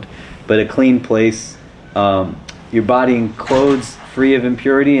ground. But a clean place, your body enclosed free of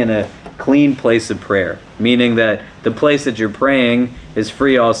impurity in a clean place of prayer, meaning that the place that you're praying is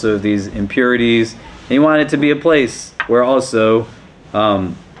free also of these impurities. And you want it to be a place where also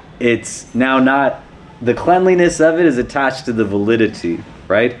it's now not, the cleanliness of it is attached to the validity,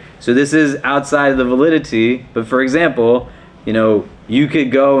 right? So this is outside of the validity, but for example, you know, you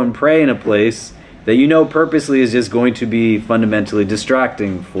could go and pray in a place that you know purposely is just going to be fundamentally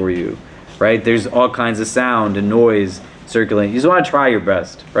distracting for you, right? There's all kinds of sound and noise circulating. You just want to try your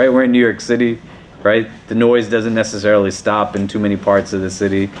best, right? We're in New York City, right? The noise doesn't necessarily stop in too many parts of the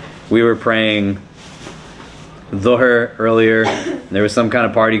city. We were praying Dhuhr earlier. There was some kind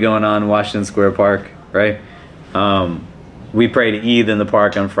of party going on in Washington Square Park, right? We prayed Eid in the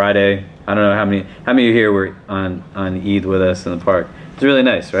park on Friday. I don't know how many of you here were on Eid with us in the park. It's really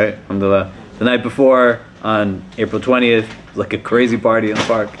nice, right? Alhamdulillah. The night before, on April 20th, like a crazy party in the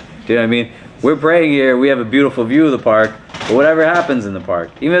park. Do you know what I mean? We're praying here, we have a beautiful view of the park, but whatever happens in the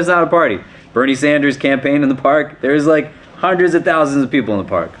park, even if it's not a party, Bernie Sanders campaign in the park, there's like hundreds of thousands of people in the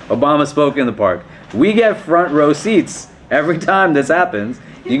park. Obama spoke in the park. We get front row seats every time this happens.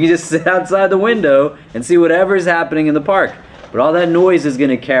 You can just sit outside the window and see whatever's happening in the park. But all that noise is going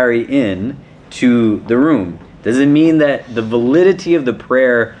to carry in to the room. Does it mean that the validity of the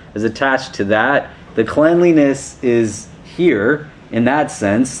prayer is attached to that? The cleanliness is here in that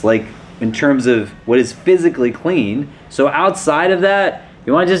sense, like in terms of what is physically clean. So outside of that,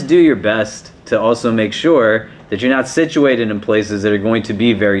 you want to just do your best to also make sure that you're not situated in places that are going to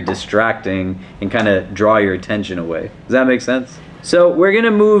be very distracting and kind of draw your attention away. Does that make sense? So we're going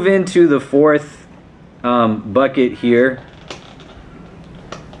to move into the fourth bucket here.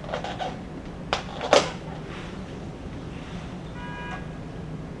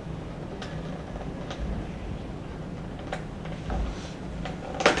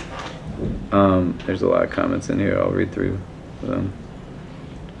 There's a lot of comments in here. I'll read through them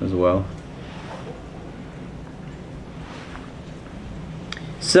as well.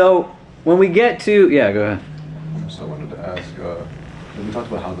 So when we get to, yeah, go ahead. So I wanted to ask, we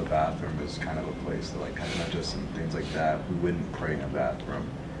talked about how the bathroom is kind of a place that, like, kind of not just and things like that. We wouldn't pray in a bathroom.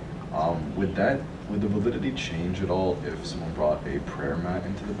 Would the validity change at all if someone brought a prayer mat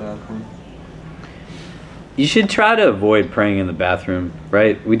into the bathroom? You should try to avoid praying in the bathroom,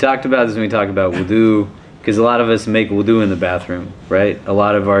 right? We talked about this when we talked about wudu, because a lot of us make wudu in the bathroom, right? A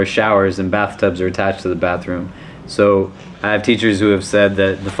lot of our showers and bathtubs are attached to the bathroom. So I have teachers who have said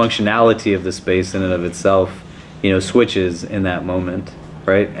that the functionality of the space in and of itself, you know, switches in that moment,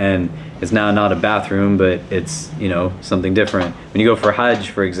 right? And it's now not a bathroom, but it's, you know, something different. When you go for Hajj,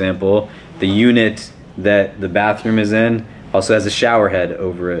 for example, the unit that the bathroom is in also has a shower head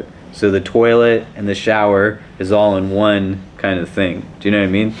over it. So the toilet and the shower is all in one kind of thing. Do you know what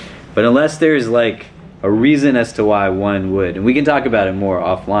I mean? But unless there's like a reason as to why one would, and we can talk about it more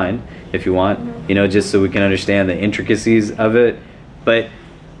offline if you want, you know, just so we can understand the intricacies of it. But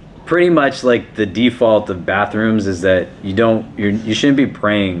pretty much like the default of bathrooms is that you shouldn't be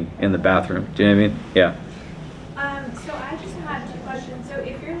praying in the bathroom. Do you know what I mean? Yeah. So I just had two questions. So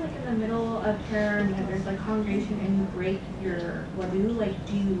if you're like in the middle of prayer and there's like congregation and you break your wudu, like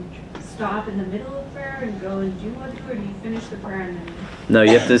do you stop in the middle of prayer and go and do wudu, or do you finish the prayer and then? No,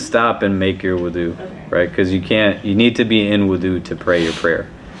 you have to stop and make your wudu, okay, right? Because you need to be in wudu to pray your prayer.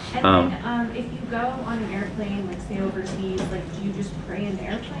 And then if you go on an airplane, like say overseas, like do you just pray in the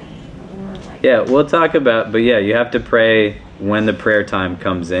airplane? Or like? Yeah, we'll talk about, but yeah, you have to pray when the prayer time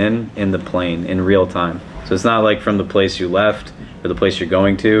comes in the plane, in real time. So it's not like from the place you left or the place you're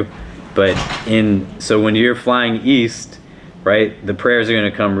going to. But so when you're flying east, right, the prayers are going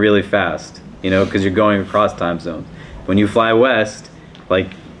to come really fast, because you're going across time zones. When you fly west, like,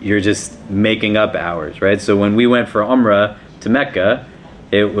 you're just making up hours, right? So when we went for Umrah to Mecca,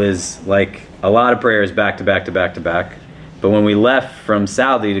 it was like a lot of prayers back to back to back to back. But when we left from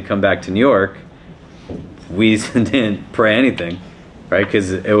Saudi to come back to New York, we didn't pray anything, right?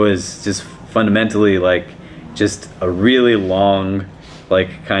 Because it was just fundamentally like just a really long,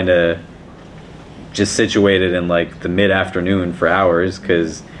 like, kind of just situated in like the mid-afternoon for hours,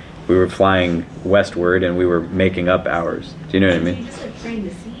 because we were flying westward and we were making up hours. Do you know what I mean? You just like pray in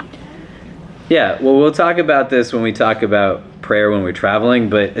the seat? Yeah, well, we'll talk about this when we talk about prayer when we're traveling,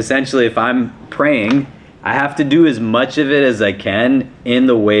 but essentially if I'm praying, I have to do as much of it as I can in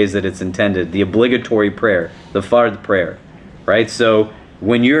the ways that it's intended. The obligatory prayer, the fard prayer, right? So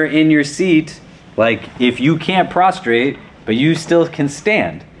when you're in your seat, like, if you can't prostrate, but you still can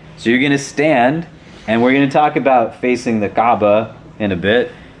stand. So you're going to stand, and we're going to talk about facing the Kaaba in a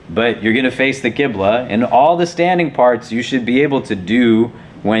bit, but you're going to face the Qibla, and all the standing parts you should be able to do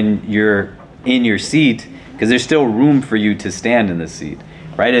when you're in your seat, because there's still room for you to stand in the seat,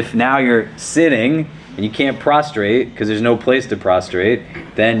 right? If now you're sitting and you can't prostrate because there's no place to prostrate,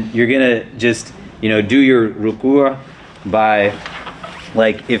 then you're going to just, do your ruku' by,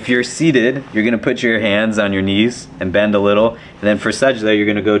 like, if you're seated, you're going to put your hands on your knees and bend a little, and then for sajda, you're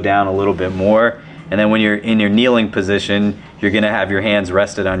going to go down a little bit more, and then when you're in your kneeling position, you're going to have your hands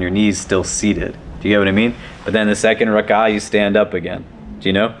rested on your knees, still seated. Do you get what I mean? But then the second rak'ah, you stand up again. Do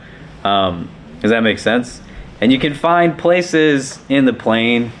you know? Does that make sense? And you can find places in the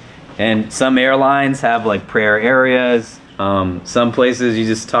plane, and some airlines have like prayer areas. Some places you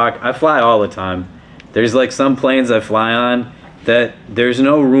just talk. I fly all the time. There's like some planes I fly on that there's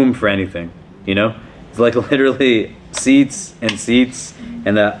no room for anything. It's like literally seats, and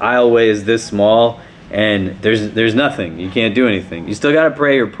the aisleway is this small, and there's nothing. You can't do anything. You still got to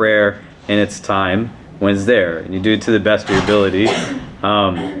pray your prayer in its time when it's there, and you do it to the best of your ability.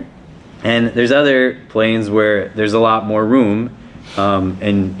 And there's other planes where there's a lot more room,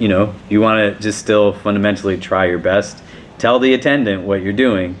 and you want to just still fundamentally try your best. Tell the attendant what you're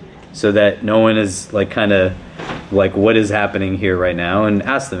doing, so that no one is like kind of like, what is happening here right now, and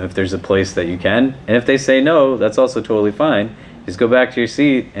ask them if there's a place that you can. And if they say no, that's also totally fine. Just go back to your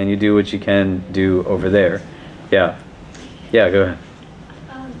seat and you do what you can do over there. Yeah, go ahead.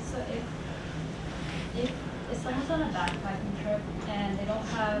 So if someone's on a backpacking trip and they don't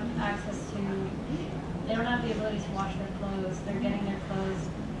have the ability to wash their clothes, they're getting their clothes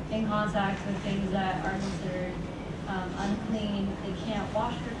in contact with things that are considered unclean, they can't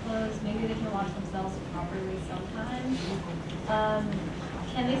wash their clothes, maybe they can wash themselves properly sometimes.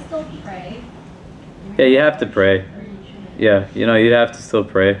 Can they still pray? Yeah, you have to pray. Yeah, you'd have to still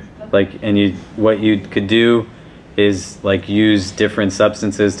pray. Like, and what you could do is like use different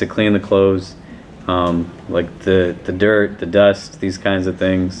substances to clean the clothes, like the dirt, the dust, these kinds of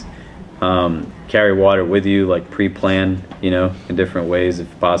things. Carry water with you, like pre-plan, in different ways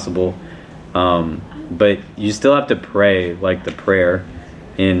if possible. But you still have to pray, like the prayer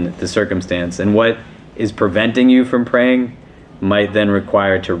in the circumstance. And what is preventing you from praying might then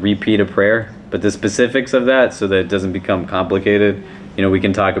require to repeat a prayer. But the specifics of that, so that it doesn't become complicated, we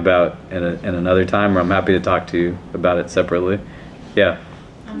can talk about in another time, or I'm happy to talk to you about it separately. Yeah,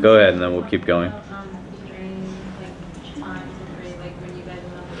 go ahead, and then we'll keep going. During times of prayer, like when you guys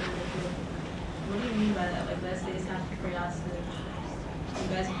are not doing the trip, what do you mean by that? Like, let's say it's not pray asses. You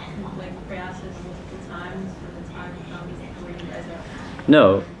guys like pray asses multiple times when the time comes where you guys are.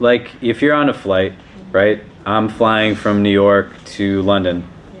 No, like if you're on a flight, right? I'm flying from New York to London,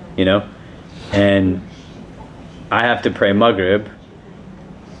 and I have to pray Maghrib.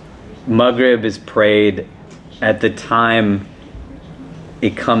 Maghrib is prayed at the time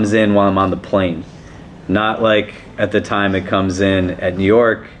it comes in while I'm on the plane. Not like at the time it comes in at New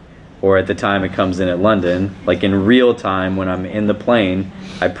York or at the time it comes in at London. Like in real time when I'm in the plane,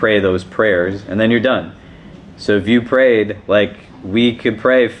 I pray those prayers and then you're done. So if you prayed, like we could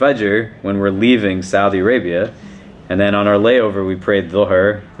pray Fajr when we're leaving Saudi Arabia, and then on our layover we prayed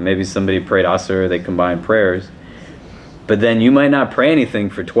Dhuhr, maybe somebody prayed Asr, they combined prayers. But then you might not pray anything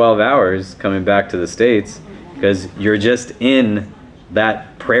for 12 hours coming back to the States because you're just in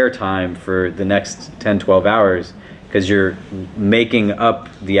that prayer time for the next 10, 12 hours because you're making up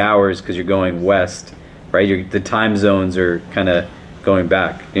the hours because you're going west, right? The time zones are kind of going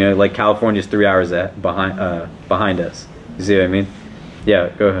back. Like California's 3 hours behind us. You see what I mean? Yeah,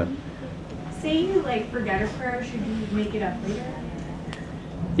 go ahead. Say you forget a prayer, should you make it up later?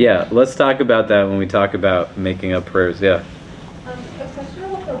 Yeah, let's talk about that when we talk about making up prayers. Yeah. A question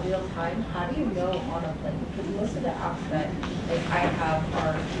about the real time, how do you know on a plane? Because most of the apps that like I have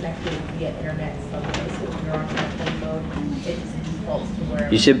are connected via internet somewhere. So when you're on airplane mode, it just defaults to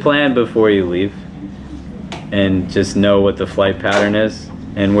where. You should plan before you leave and just know what the flight pattern is.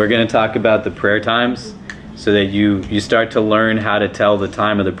 And we're going to talk about the prayer times so that you start to learn how to tell the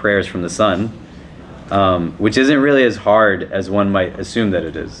time of the prayers from the sun, which isn't really as hard as one might assume that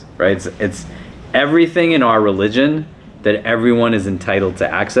it is, right? It's everything in our religion that everyone is entitled to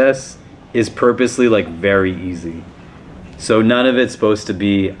access is purposely like very easy. So none of it's supposed to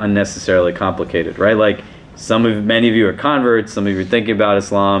be unnecessarily complicated, right? Like many of you are converts, some of you are thinking about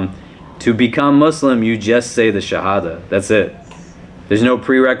Islam. To become Muslim, you just say the Shahada. That's it. There's no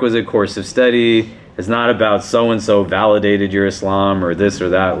prerequisite course of study. It's not about so-and-so validated your Islam or this or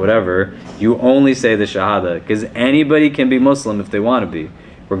that, whatever. You only say the Shahada because anybody can be Muslim if they want to be,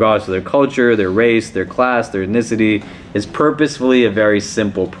 regardless of their culture, their race, their class, their ethnicity. It's purposefully a very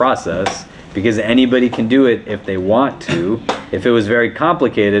simple process because anybody can do it if they want to. If it was very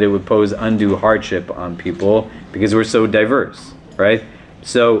complicated, it would pose undue hardship on people because we're so diverse, right?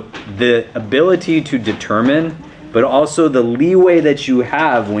 So the ability to determine, but also the leeway that you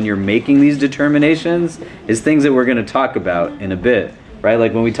have when you're making these determinations is things that we're going to talk about in a bit, right?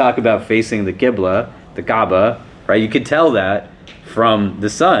 Like when we talk about facing the Qibla, the Kaaba, right? You could tell that from the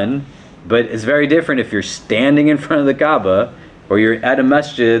sun, but it's very different if you're standing in front of the Kaaba or you're at a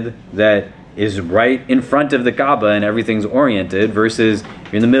masjid that is right in front of the Kaaba and everything's oriented versus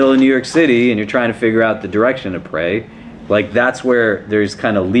you're in the middle of New York City and you're trying to figure out the direction to pray. Like that's where there's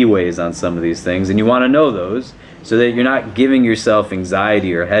kind of leeways on some of these things, and you want to know those so that you're not giving yourself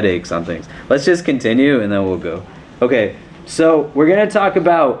anxiety or headaches on things. Let's just continue and then we'll go. Okay, so we're going to talk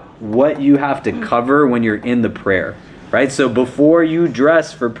about what you have to cover when you're in the prayer, right? So before you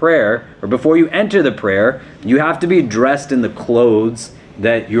dress for prayer or before you enter the prayer, you have to be dressed in the clothes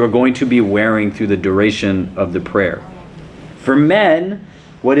that you're going to be wearing through the duration of the prayer. For men,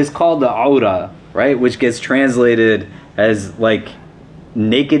 what is called the awra, right, which gets translated as like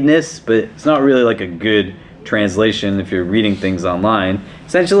nakedness, but it's not really like a good translation if you're reading things online.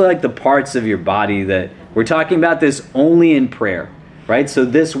 Essentially like the parts of your body that we're talking about this only in prayer, right? So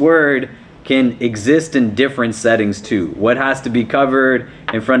this word can exist in different settings too. What has to be covered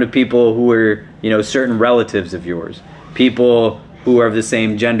in front of people who are, certain relatives of yours, people who are of the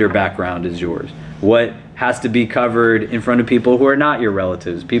same gender background as yours. What has to be covered in front of people who are not your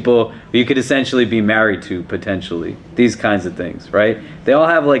relatives, people who you could essentially be married to potentially, these kinds of things, right? They all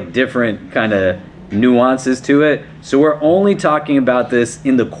have like different kind of nuances to it. So we're only talking about this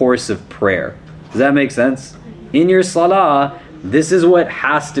in the course of prayer. Does that make sense? In your salah, this is what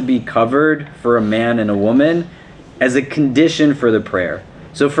has to be covered for a man and a woman as a condition for the prayer.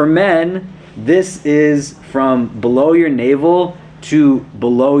 So for men, this is from below your navel to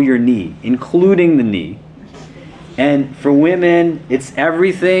below your knee, including the knee. And for women, it's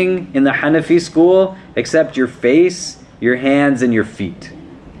everything in the Hanafi school except your face, your hands, and your feet.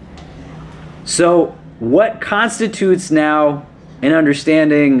 So what constitutes now an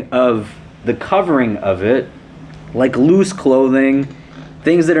understanding of the covering of it, like loose clothing,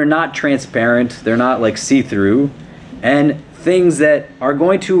 things that are not transparent, they're not like see-through, and things that are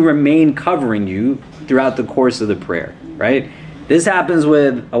going to remain covering you throughout the course of the prayer, right? This happens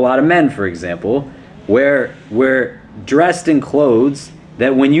with a lot of men, for example, where we're dressed in clothes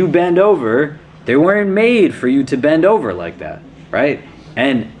that when you bend over, they weren't made for you to bend over like that, right?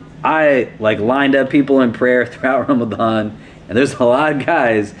 And I lined up people in prayer throughout Ramadan, and there's a lot of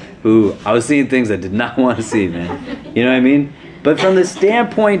guys who I was seeing things I did not want to see, man. You know what I mean? But from the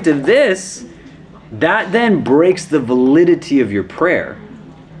standpoint of this, that then breaks the validity of your prayer.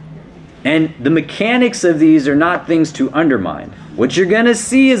 And the mechanics of these are not things to undermine. What you're going to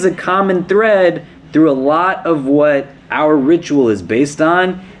see is a common thread through a lot of what our ritual is based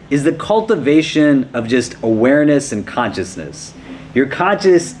on is the cultivation of just awareness and consciousness. You're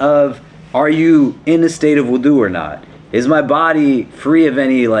conscious of, are you in a state of wudu or not? Is my body free of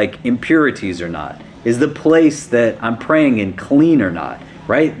any impurities or not? Is the place that I'm praying in clean or not?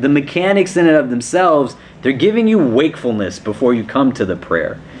 Right? The mechanics in and of themselves, they're giving you wakefulness before you come to the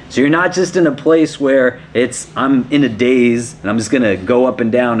prayer. So you're not just in a place where I'm in a daze and I'm just going to go up and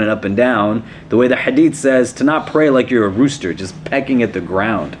down and up and down. The way the hadith says, to not pray like you're a rooster, just pecking at the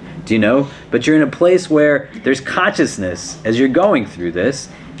ground. Do you know? But you're in a place where there's consciousness as you're going through this.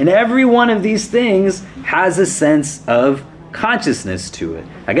 And every one of these things has a sense of consciousness to it.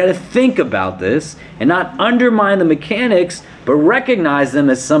 I got to think about this and not undermine the mechanics, but recognize them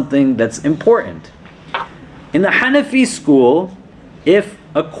as something that's important. In the Hanafi school, if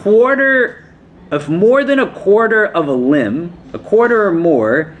a quarter if more than a quarter of a limb, a quarter or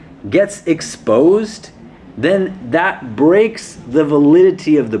more, gets exposed, then that breaks the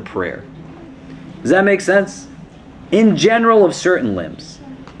validity of the prayer. Does that make sense? In general, of certain limbs.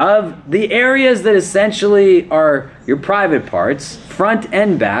 Of the areas that essentially are your private parts, front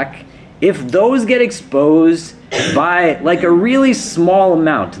and back, if those get exposed by like a really small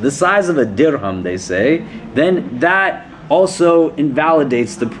amount, the size of a dirham, they say, then that also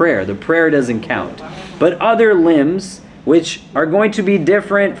invalidates the prayer. The prayer doesn't count. But other limbs, which are going to be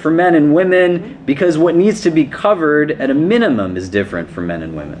different for men and women, because what needs to be covered at a minimum is different for men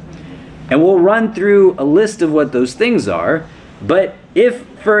and women. And we'll run through a list of what those things are. But if,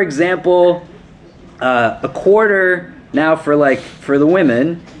 for example, a quarter now for the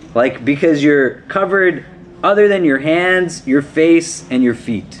women, like because you're covered other than your hands, your face, and your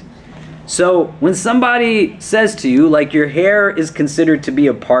feet. So when somebody says to you, like, your hair is considered to be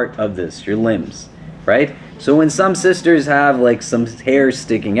a part of this, your limbs, right? So when some sisters have like some hair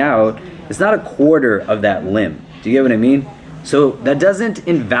sticking out, it's not a quarter of that limb. Do you get what I mean? So that doesn't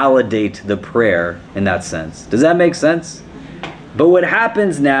invalidate the prayer in that sense. Does that make sense? But what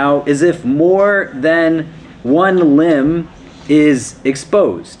happens now is if more than one limb is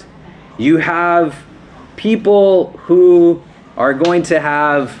exposed, you have people who are going to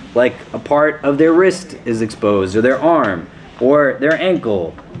have like a part of their wrist is exposed, or their arm, or their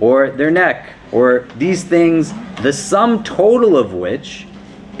ankle, or their neck, or these things, the sum total of which,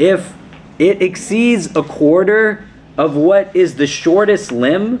 if it exceeds a quarter of what is the shortest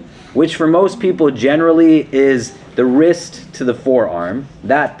limb, which for most people generally is the wrist to the forearm,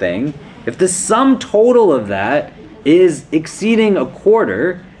 that thing, if the sum total of that is exceeding a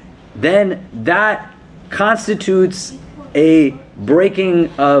quarter, then that constitutes a breaking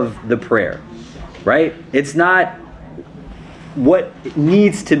of the prayer, right? It's not what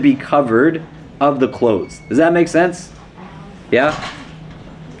needs to be covered of the clothes. Does that make sense? Yeah?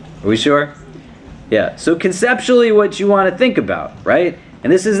 Are we sure? Yeah. So conceptually what you want to think about, right?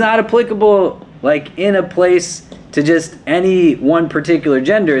 And this is not applicable like in a place to just any one particular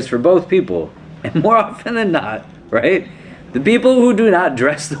gender. It's for both people. And more often than not, right? The people who do not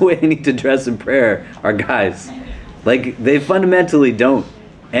dress the way they need to dress in prayer are guys. Like, they fundamentally don't.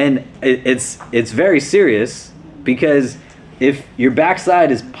 And it's very serious, because if your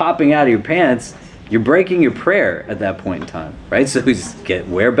backside is popping out of your pants, you're breaking your prayer at that point in time, right? So just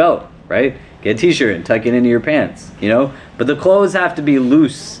wear a belt, right? Get a t-shirt and tuck it into your pants, you know? But the clothes have to be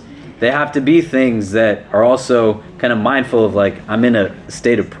loose. They have to be things that are also kind of mindful of, like, I'm in a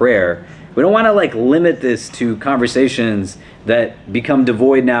state of prayer. We don't want to like limit this to conversations that become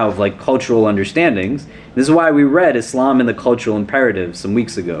devoid now of like cultural understandings. This is why we read Islam and the Cultural Imperative some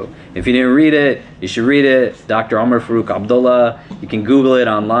weeks ago. If you didn't read it, you should read it. Dr. Omar Farouk Abdullah, you can Google it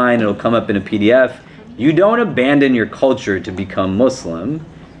online, it'll come up in a PDF. You don't abandon your culture to become Muslim,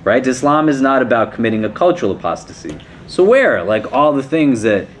 right? Islam is not about committing a cultural apostasy. So wear like all the things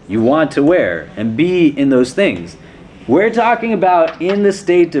that you want to wear and be in those things. We're talking about in the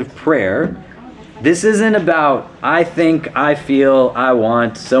state of prayer. This isn't about, I think, I feel, I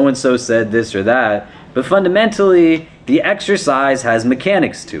want, so-and-so said this or that. But fundamentally, the exercise has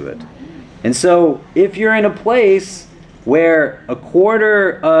mechanics to it. And so if you're in a place where a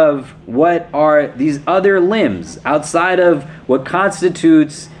quarter of what are these other limbs outside of what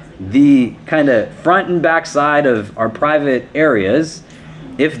constitutes the kind of front and back side of our private areas,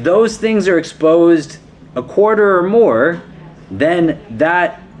 if those things are exposed a quarter or more, then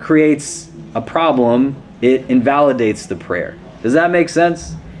that creates a problem. It invalidates the prayer. Does that make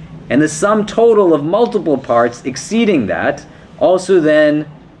sense? And the sum total of multiple parts exceeding that also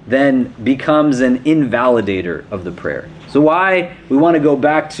then becomes an invalidator of the prayer. So why we want to go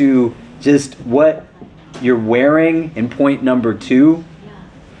back to just what you're wearing in point number 2.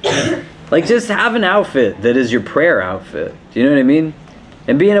 Like, just have an outfit that is your prayer outfit. Do you know what I mean?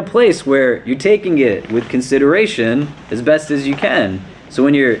 And be in a place where you're taking it with consideration as best as you can. So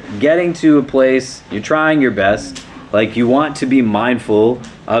when you're getting to a place, you're trying your best, like you want to be mindful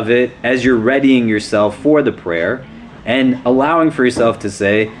of it as you're readying yourself for the prayer, and allowing for yourself to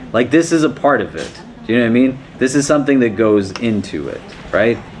say, like, this is a part of it. Do you know what I mean? This is something that goes into it,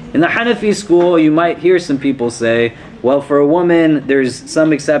 right? In the Hanafi school, you might hear some people say, well, for a woman, there's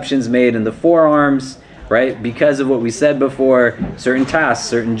some exceptions made in the forearms, right? Because of what we said before, certain tasks,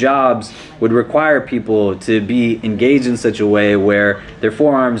 certain jobs would require people to be engaged in such a way where their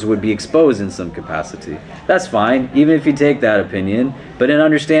forearms would be exposed in some capacity. That's fine, even if you take that opinion. But in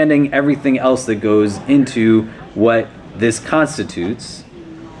understanding everything else that goes into what this constitutes,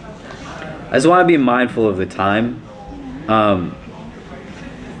 I just want to be mindful of the time.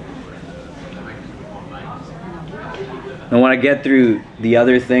 I want to get through the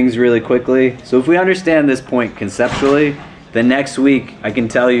other things really quickly. So if we understand this point conceptually, then next week I can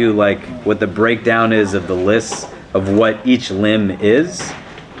tell you like what the breakdown is of the lists of what each limb is,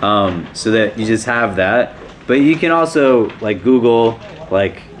 so that you just have that. But you can also like Google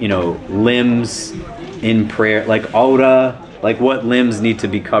like, you know, limbs in prayer, like aura, like what limbs need to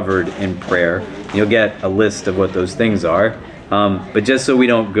be covered in prayer. You'll get a list of what those things are. But just so we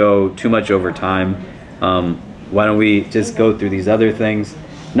don't go too much over time, why don't we just go through these other things.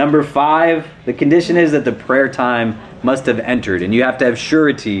 Number 5, the condition is that the prayer time must have entered, and you have to have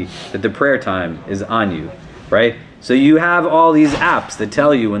surety that the prayer time is on you, right? So you have all these apps that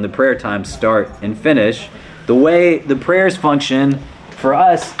tell you when the prayer times start and finish. The way the prayers function for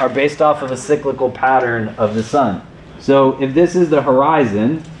us are based off of a cyclical pattern of the sun. So if this is the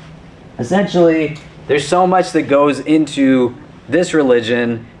horizon, essentially there's so much that goes into this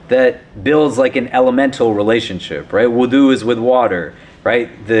religion that builds like an elemental relationship, right? Wudu is with water,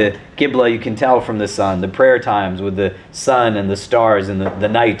 right? The Qibla you can tell from the sun. The prayer times with the sun and the stars and the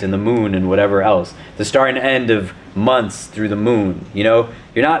night and the moon and whatever else. The start and end of months through the moon, you know?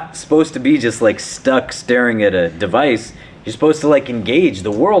 You're not supposed to be just like stuck staring at a device. You're supposed to like engage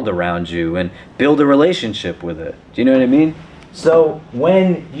the world around you and build a relationship with it. Do you know what I mean? So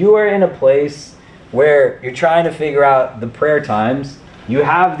when you are in a place where you're trying to figure out the prayer times, you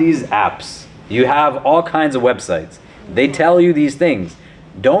have these apps. You have all kinds of websites. They tell you these things.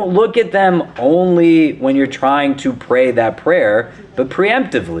 Don't look at them only when you're trying to pray that prayer, but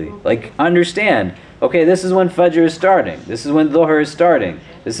preemptively. Like understand, okay, this is when Fajr is starting. This is when Dhuhr is starting.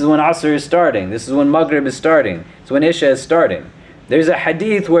 This is when Asr is starting. This is when Maghrib is starting. It's when Isha is starting. There's a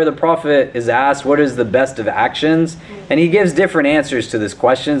hadith where the Prophet is asked what is the best of actions, and he gives different answers to these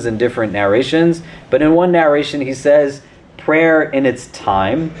questions in different narrations. But in one narration he says, prayer in its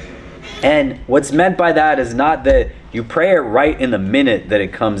time. And what's meant by that is not that you pray it right in the minute that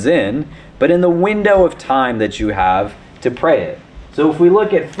it comes in, but in the window of time that you have to pray it. So if we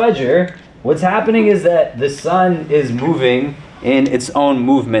look at Fajr, what's happening is that the sun is moving in its own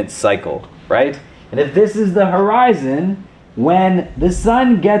movement cycle, right? And if this is the horizon, when the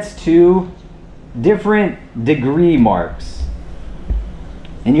sun gets to different degree marks,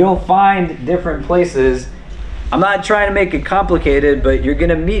 and you'll find different places. I'm not trying to make it complicated, but you're going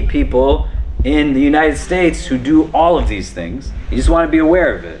to meet people in the United States who do all of these things. You just want to be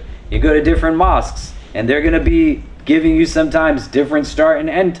aware of it. You go to different mosques, and they're going to be giving you sometimes different start and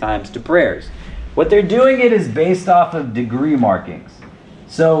end times to prayers. What they're doing it is based off of degree markings.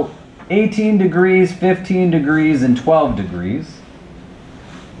 So 18 degrees, 15 degrees, and 12 degrees.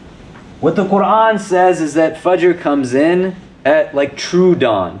 What the Quran says is that Fajr comes in at like true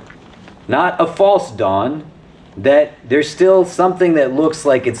dawn, not a false dawn, that there's still something that looks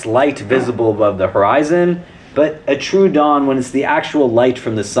like it's light visible above the horizon, but a true dawn when it's the actual light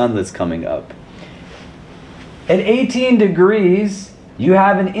from the sun that's coming up. At 18 degrees, you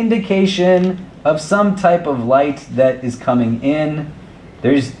have an indication of some type of light that is coming in.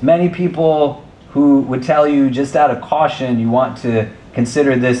 There's many people who would tell you, just out of caution, you want to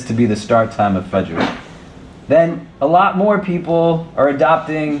consider this to be the start time of Fajr. Then a lot more people are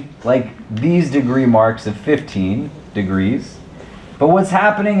adopting like these degree marks of 15 degrees. But what's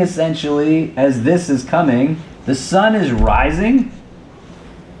happening essentially as this is coming, the sun is rising,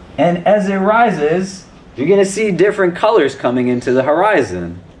 and as it rises, you're going to see different colors coming into the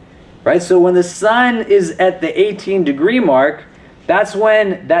horizon, right? So when the sun is at the 18 degree mark, that's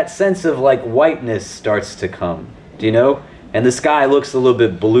when that sense of like whiteness starts to come, do you know? And the sky looks a little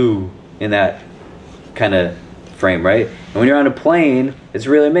bit blue in that kind of frame, right? And when you're on a plane, it's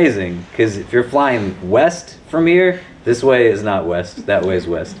really amazing, because if you're flying west from here, this way is not west, that way is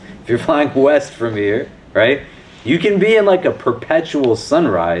west. If you're flying west from here, right, you can be in like a perpetual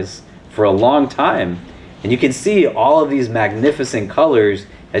sunrise for a long time, and you can see all of these magnificent colors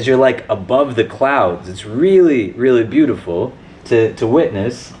as you're like above the clouds. It's really, really beautiful to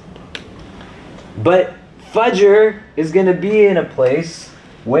witness. But Fajr is going to be in a place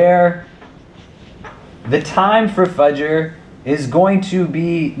where the time for Fajr is going to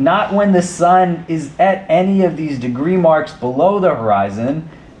be not when the sun is at any of these degree marks below the horizon,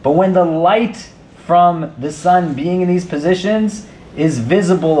 but when the light from the sun being in these positions is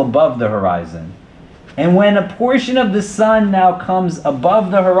visible above the horizon. And when a portion of the sun now comes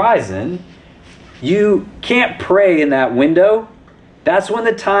above the horizon, you can't pray in that window. That's when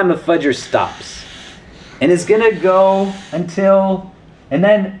the time of Fajr stops. And it's going to go until, and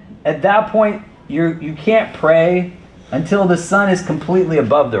then at that point, you can't pray until the sun is completely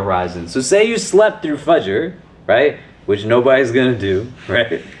above the horizon. So say you slept through Fajr, right? Which nobody's going to do,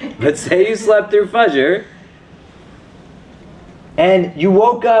 right? But say you slept through Fajr, and you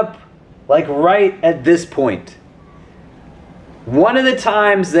woke up like right at this point. One of the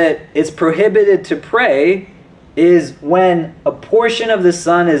times that it's prohibited to pray is when a portion of the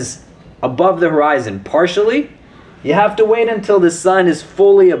sun is above the horizon partially. You have to wait until the sun is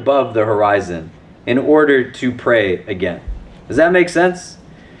fully above the horizon in order to pray again. Does that make sense?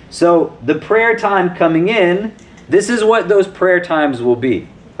 So the prayer time coming in, this is what those prayer times will be,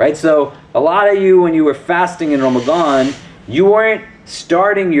 right? So a lot of you, when you were fasting in Ramadan, you weren't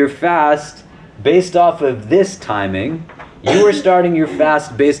starting your fast based off of this timing. You were starting your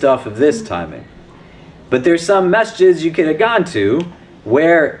fast based off of this timing. But there's some masjids you could have gone to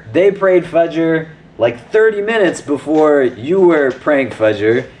where they prayed Fajr like 30 minutes before you were praying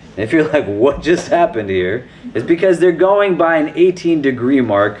Fajr. And if you're like, what just happened here? It's because they're going by an 18-degree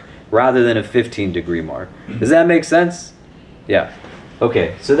mark rather than a 15-degree mark. Does that make sense? Yeah.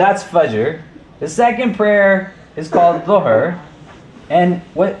 Okay, so that's Fajr. The second prayer is called Dhuhr. And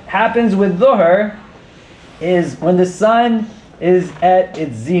what happens with Dhuhr is when the sun is at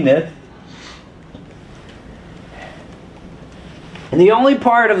its zenith, and the only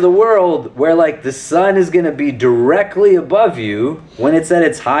part of the world where like the sun is going to be directly above you when it's at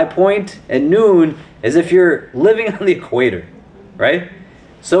its high point at noon is if you're living on the equator, right?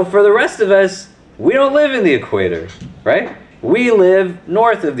 So for the rest of us, we don't live in the equator, right? We live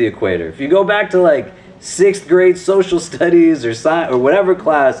north of the equator. If you go back to like 6th grade social studies or science or whatever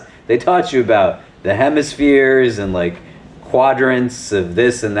class they taught you about the hemispheres and like quadrants of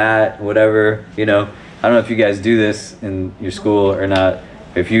this and that, whatever, you know. I don't know if you guys do this in your school or not.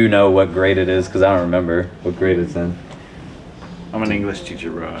 If you know what grade it is, because I don't remember what grade it's in. I'm an English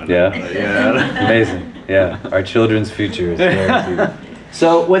teacher, bro. Yeah? Yeah. Amazing. Yeah. Our children's future is guaranteed.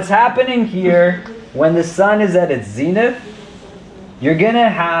 So what's happening here, when the sun is at its zenith, you're going to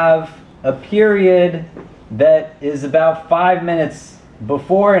have a period that is about 5 minutes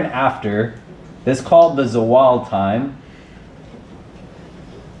before and after. That's called the Zawal time.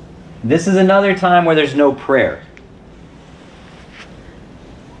 This is another time where there's no prayer.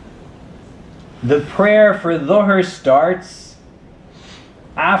 The prayer for Dhuhr starts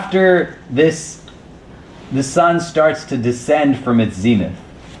after the sun starts to descend from its zenith.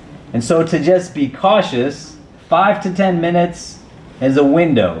 And so to just be cautious, 5 to 10 minutes is a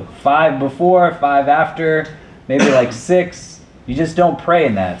window. 5 before, 5 after, maybe like 6. You just don't pray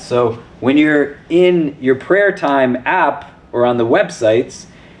in that. So when you're in your prayer time app or on the websites,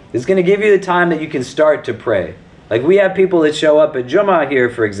 it's going to give you the time that you can start to pray. Like we have people that show up at Jummah here,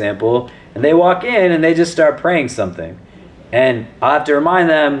 for example, and they walk in and they just start praying something. And I'll have to remind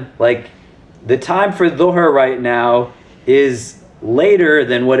them, like, the time for Dhuhr right now is later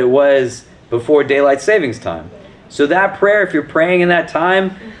than what it was before daylight savings time. So that prayer, if you're praying in that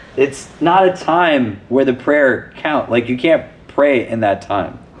time, it's not a time where the prayer count. Like you can't pray in that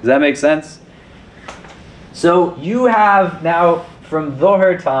time. Does that make sense? So you have now from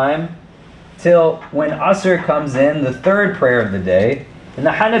Dhuhr time till when Asr comes in, the third prayer of the day. In the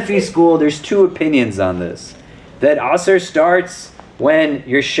Hanafi school, there's 2 opinions on this. That Asr starts when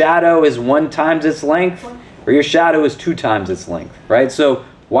your shadow is 1 times its length, or your shadow is 2 times its length, right? So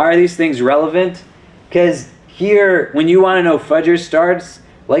why are these things relevant? Because here, when you want to know Fajr starts,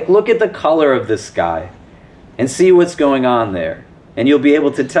 like look at the color of the sky and see what's going on there. And you'll be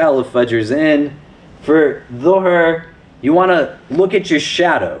able to tell if Fajr's in. For Dhuhr, you want to look at your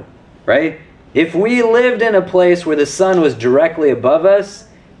shadow, right? If we lived in a place where the sun was directly above us,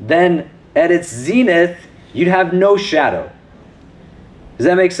 then at its zenith, you'd have no shadow. Does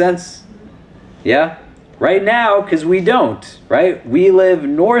that make sense? Yeah? Right now, because we don't, right? We live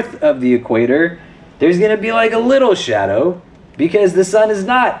north of the equator, there's going to be like a little shadow because the sun is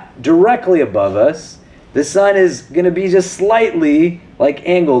not directly above us. The sun is going to be just slightly like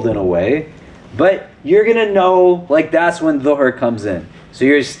angled in a way. But you're going to know like that's when Dhuhr comes in. So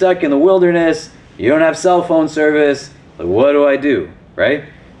you're stuck in the wilderness, you don't have cell phone service, like what do I do, right?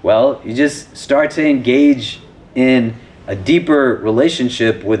 Well, you just start to engage in a deeper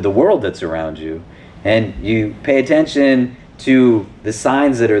relationship with the world that's around you. And you pay attention to the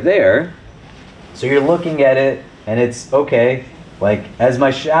signs that are there. So you're looking at it and it's okay, like as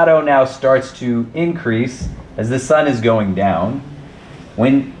my shadow now starts to increase as the sun is going down.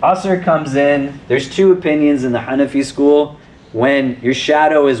 When Asr comes in, there's 2 opinions in the Hanafi school. When your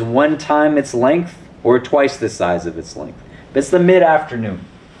shadow is 1 time its length or twice the size of its length. But it's the mid-afternoon,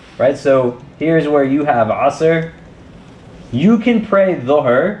 right? So here's where you have Asr. You can pray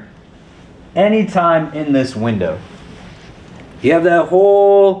Dhuhr anytime in this window. You have that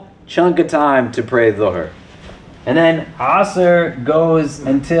whole chunk of time to pray Dhuhr. And then Asr goes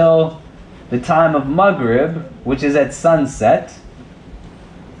until the time of Maghrib, which is at sunset.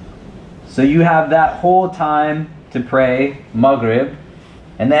 So you have that whole time to pray Maghrib,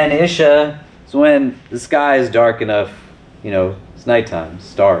 and then Isha is when the sky is dark enough, it's nighttime,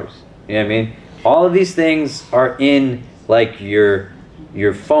 stars. You know what I mean? All of these things are in like your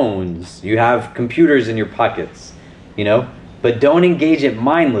phones. You have computers in your pockets, but don't engage it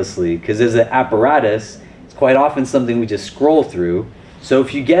mindlessly, because as an apparatus, it's quite often something we just scroll through. So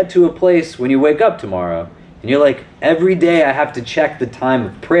if you get to a place when you wake up tomorrow and you're like, every day I have to check the time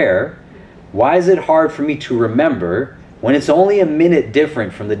of prayer, why is it hard for me to remember when it's only a minute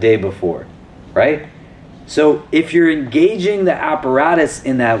different from the day before, right? So if you're engaging the apparatus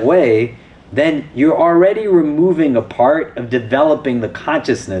in that way, then you're already removing a part of developing the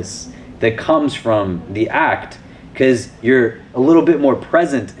consciousness that comes from the act, because you're a little bit more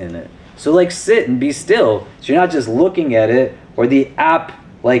present in it. So like sit and be still, so you're not just looking at it, or the app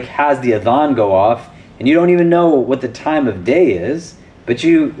like has the adhan go off and you don't even know what the time of day is, but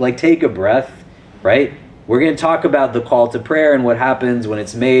you like take a breath, right? We're going to talk about the call to prayer and what happens when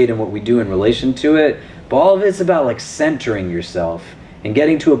it's made and what we do in relation to it, but all of it's about like centering yourself and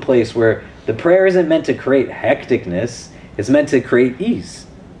getting to a place where the prayer isn't meant to create hecticness, it's meant to create ease.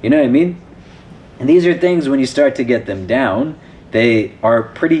 You know what I mean? And these are things, when you start to get them down, they are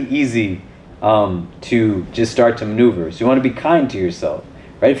pretty easy to just start to maneuver. So you want to be kind to yourself,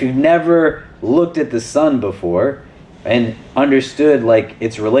 right? If you've never looked at the sun before and understood like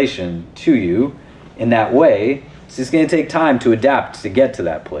its relation to you in that way, it's just going to take time to adapt to get to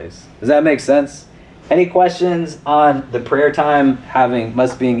that place. Does that make sense? Any questions on the prayer time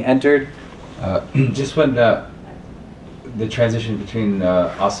must being entered? Just when the transition between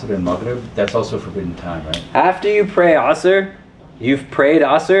Asr and Maghrib, that's also forbidden time, right? After you pray Asr, you've prayed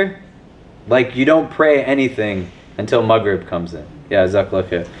Asr, like you don't pray anything until Maghrib comes in. Yeah, Jazakallah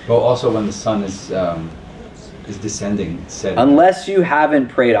khair. Well, also when the sun is descending, setting. Unless you haven't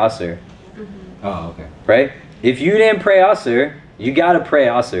prayed Asr. Oh, okay. Right? If you didn't pray Asr, you gotta pray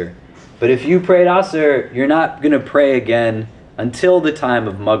Asr. But if you prayed Asr, you're not gonna pray again until the time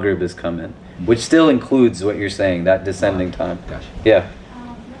of Maghrib has come in, which still includes what you're saying, that descending time. Gotcha. Yeah.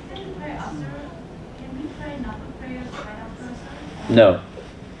 Let's say we pray Asr, can we pray Nafil prayers right after Asr? No.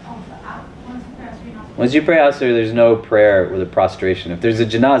 Once you pray Asr, there's no prayer with a prostration. If there's a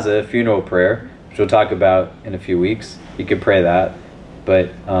janazah, a funeral prayer, which we'll talk about in a few weeks, you could pray that. But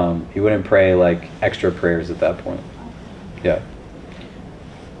you wouldn't pray like extra prayers at that point. Yeah.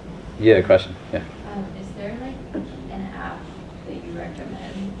 Yeah, question? Yeah. Is there like an app that you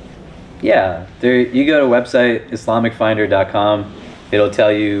recommend? Yeah. You go to website islamicfinder.com. It'll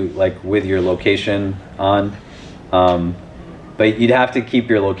tell you like with your location on. But you'd have to keep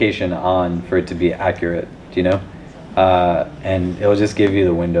your location on for it to be accurate, and it'll just give you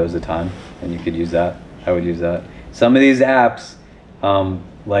the windows of time, and you could use that. I would use that. Some of these apps,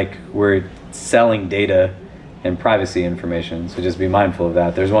 like we're selling data and privacy information, so just be mindful of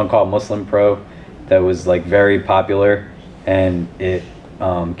that. There's one called Muslim Pro that was like very popular, and it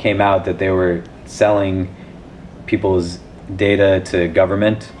came out that they were selling people's data to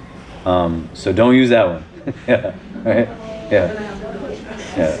government. So don't use that one. Yeah, right?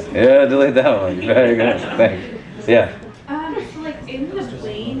 Yeah, delete that one. Very good. Thanks. Yeah. So like in the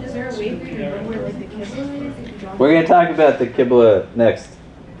plane, is there a way for you to know where like the Qibla is? We're going to talk about the Qibla next,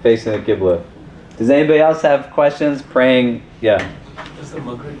 facing the Qibla. Does anybody else have questions? Praying? Yeah. Is the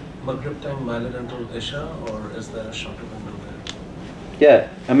Maghrib time valid until Isha, or is there a shorter window there? Yeah,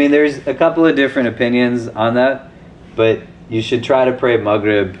 I mean, there's a couple of different opinions on that, but you should try to pray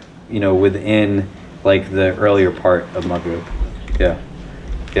Maghrib, within like the earlier part of Maghrib. Yeah.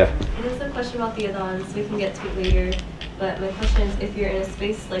 Yeah. There's a question about the adhan, so we can get to it later. But my question is, if you're in a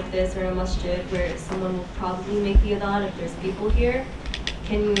space like this or in a masjid where someone will probably make the adhan if there's people here,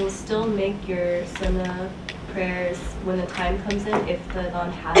 can you still make your sunnah prayers when the time comes in if the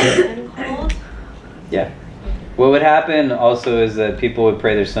adhan hasn't been called? Yeah. What would happen also is that people would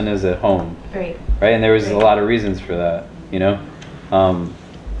pray their sunnahs at home. Right. Right? And there was a lot of reasons for that,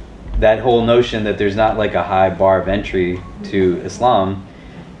 that whole notion that there's not like a high bar of entry to Islam.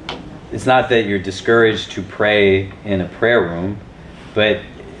 It's not that you're discouraged to pray in a prayer room, but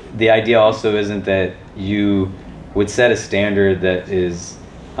the idea also isn't that you would set a standard that is,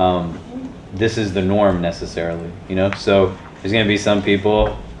 this is the norm necessarily, So there's going to be some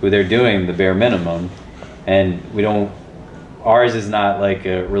people who they're doing the bare minimum, and ours is not like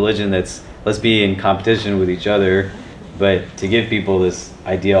a religion that's, let's be in competition with each other, but to give people this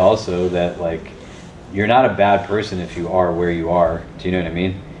idea also that like, you're not a bad person if you are where you are, do you know what I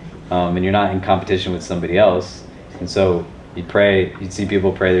mean? And you're not in competition with somebody else. And so you'd see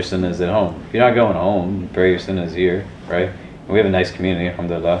people pray their sunnahs at home. If you're not going home, pray your sunnahs here, right? We have a nice community,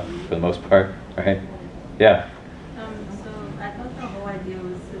 alhamdulillah, for the most part, right? Yeah. So I thought the whole idea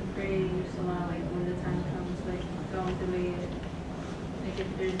was to pray your salah, like when the time comes, like don't delay it. Like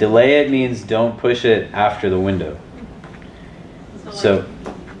if there's Delay it means don't push it after the window. So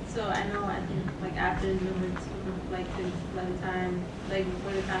I know I think like after the it's like by the time like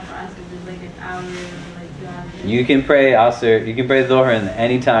when the time for us is like an hour or like 2 hours. you can pray Asr, you can pray Dhuhr in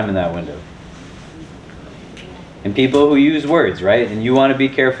any time in that window. And people who use words, right? And you want to be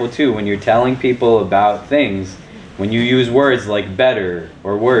careful too when you're telling people about things. When you use words like better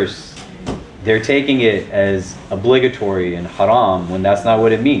or worse, they're taking it as obligatory and haram when that's not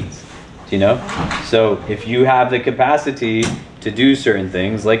what it means. Do you know? So if you have the capacity to do certain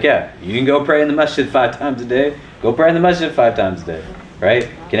things, like yeah, you can go pray in the masjid 5 times a day. Go pray in the masjid 5 times a day, right?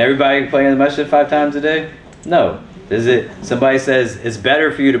 Can everybody pray in the masjid 5 times a day? No. Is it? Somebody says it's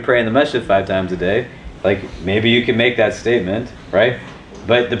better for you to pray in the masjid 5 times a day. Like maybe you can make that statement, right?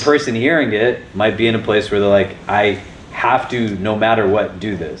 But the person hearing it might be in a place where they're like, I have to, no matter what,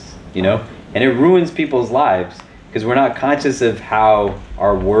 do this, you know? And it ruins people's lives because we're not conscious of how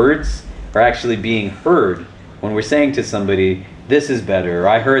our words are actually being heard when we're saying to somebody, this is better, or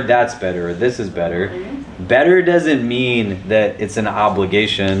I heard that's better, or this is better. Better doesn't mean that it's an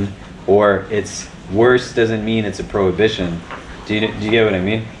obligation, or it's worse doesn't mean it's a prohibition. Do you get what I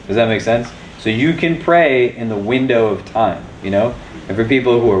mean? Does that make sense? So you can pray in the window of time, you know? And for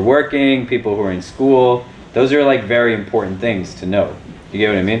people who are working, people who are in school, those are like very important things to know. You get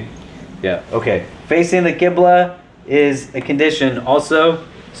what I mean? Yeah, okay. Facing the Qibla is a condition also.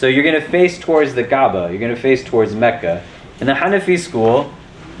 So you're going to face towards the Kaaba. You're going to face towards Mecca. In the Hanafi school,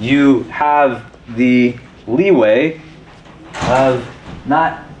 you have the leeway of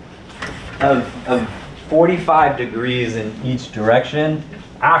 45 degrees in each direction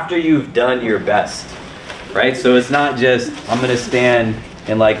after you've done your best, right? So it's not just, I'm going to stand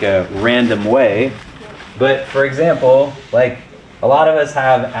in like a random way. But for example, like a lot of us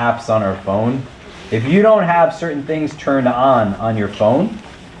have apps on our phone. If you don't have certain things turned on your phone,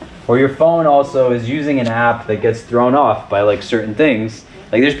 or your phone also is using an app that gets thrown off by like certain things,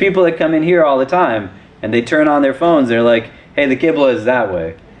 like there's people that come in here all the time and they turn on their phones, they're like, hey, the Qibla is that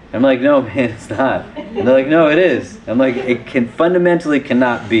way. I'm like, no, man, it's not. And they're like, no, it is. I'm like, it fundamentally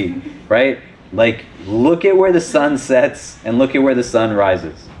cannot be, right? Like, look at where the sun sets and look at where the sun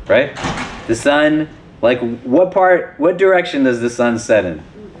rises, right? The sun, like, what direction does the sun set in?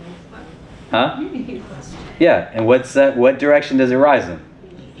 Huh? Yeah, and what direction does it rise in?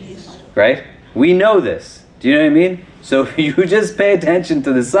 Right? We know this. Do you know what I mean? So if you just pay attention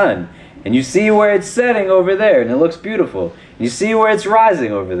to the sun and you see where it's setting over there and it looks beautiful, you see where it's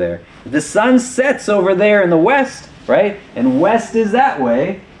rising over there. If the sun sets over there in the west, right? And west is that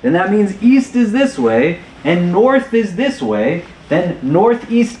way, then that means east is this way and north is this way. Then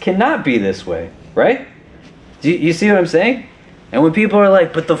northeast cannot be this way, right? Do you see what I'm saying? And when people are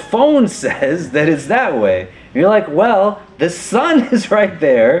like, but the phone says that it's that way. You're like, well, the sun is right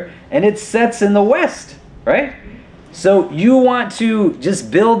there and it sets in the west, right? So you want to just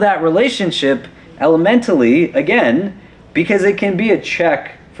build that relationship elementally, again, because it can be a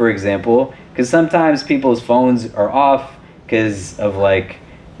check, for example, because sometimes people's phones are off because of like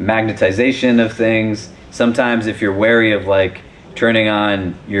magnetization of things. Sometimes if you're wary of like turning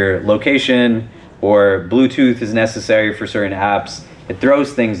on your location or Bluetooth is necessary for certain apps, it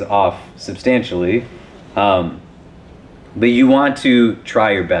throws things off substantially. But you want to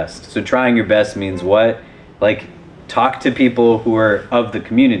try your best. So trying your best means what? Like talk to people who are of the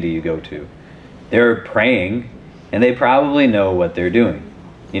community you go to. They're praying and they probably know what they're doing,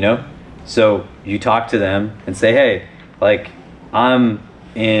 you know? So you talk to them and say, hey, like I'm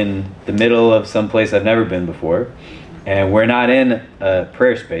in the middle of some place I've never been before and we're not in a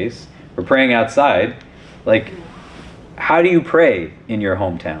prayer space. We're praying outside. Like, how do you pray in your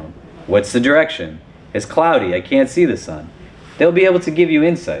hometown? What's the direction? It's cloudy. I can't see the sun. They'll be able to give you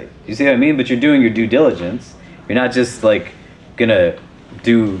insight. You see what I mean? But you're doing your due diligence. You're not just like gonna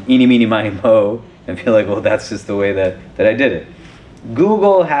do eeny, meeny, miny, mo and feel like, well, that's just the way that I did it.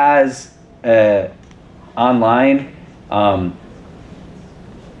 Google has online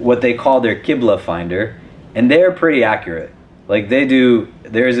what they call their Qibla finder, and they're pretty accurate. Like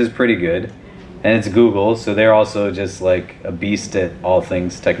theirs is pretty good, and it's Google, so they're also just like a beast at all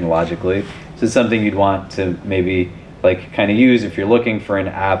things technologically. So it's something you'd want to maybe like kind of use if you're looking for an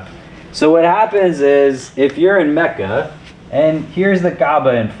app. So what happens is if you're in Mecca and here's the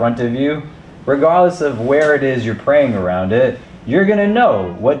Kaaba in front of you, regardless of where it is you're praying around it, you're gonna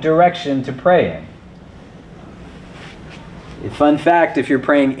know what direction to pray in. Fun fact, if you're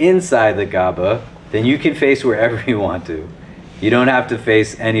praying inside the Kaaba, then you can face wherever you want to. You don't have to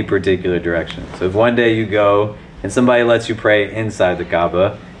face any particular direction. So if one day you go and somebody lets you pray inside the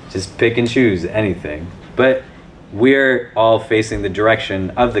Kaaba, just pick and choose anything. But we're all facing the direction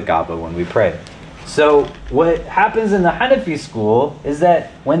of the Kaaba when we pray. So what happens in the Hanafi school is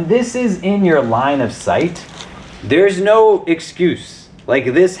that when this is in your line of sight, there's no excuse. Like,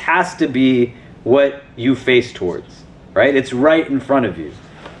 this has to be what you face towards, right? It's right in front of you.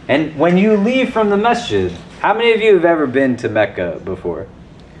 And when you leave from the masjid, how many of you have ever been to Mecca before?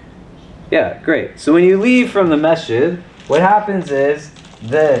 Yeah, great. So when you leave from the masjid, what happens is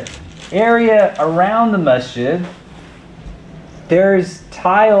the area around the masjid, there's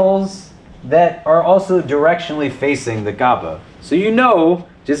tiles that are also directionally facing the Kaaba. So you know,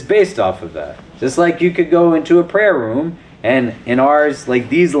 just based off of that. Just like you could go into a prayer room, and in ours, like,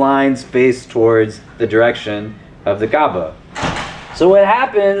 these lines face towards the direction of the Kaaba. So what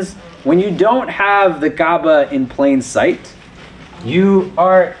happens when you don't have the Kaaba in plain sight, you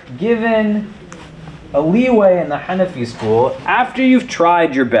are given a leeway in the Hanafi school after you've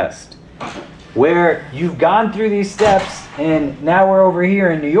tried your best, where you've gone through these steps, and now we're over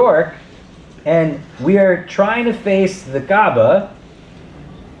here in New York, and we are trying to face the Kaaba.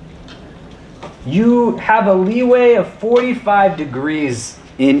 You have a leeway of 45 degrees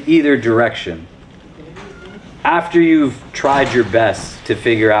in either direction after you've tried your best to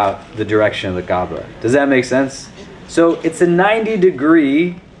figure out the direction of the Kaaba. Does that make sense? So it's a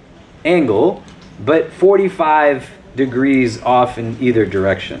 90-degree angle, but 45 degrees off in either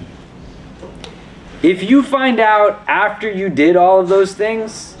direction. If you find out after you did all of those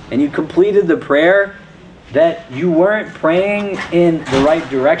things and you completed the prayer that you weren't praying in the right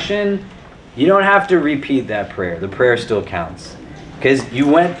direction, you don't have to repeat that prayer. The prayer still counts, because you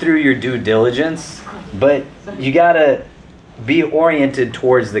went through your due diligence, but you gotta be oriented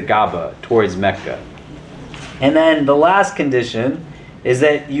towards the Kaaba, towards Mecca. And then the last condition is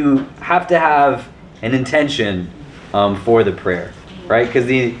that you have to have an intention for the prayer, right? Because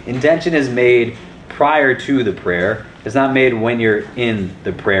the intention is made prior to the prayer. It's not made when you're in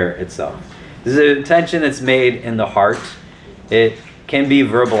the prayer itself. This is an intention that's made in the heart. It can be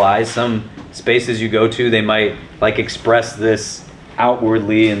verbalized. Some spaces you go to, they might like express this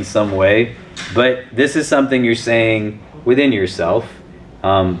outwardly in some way, but this is something you're saying within yourself.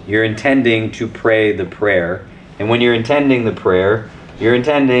 You're intending to pray the prayer, and when you're intending the prayer, you're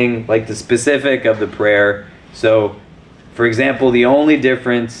intending like the specific of the prayer. So, for example, the only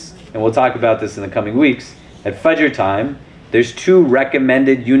difference, and we'll talk about this in the coming weeks, at Fajr time, there's 2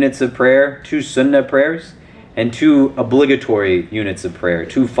 recommended units of prayer, 2 sunnah prayers, and 2 obligatory units of prayer,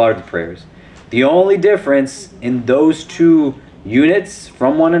 2 fard prayers. The only difference in those 2 units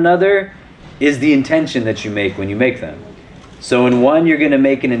from one another is the intention that you make when you make them. So in one, you're going to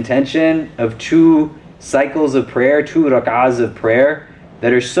make an intention of 2 cycles of prayer, 2 rak'ahs of prayer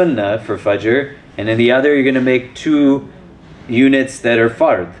that are sunnah for Fajr, and in the other, you're going to make 2 units that are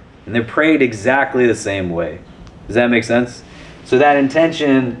fard, and they're prayed exactly the same way. Does that make sense? So that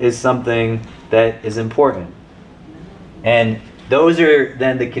intention is something that is important. And those are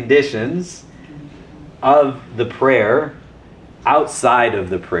then the conditions of the prayer outside of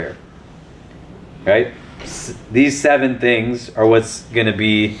the prayer, right? These 7 things are what's going to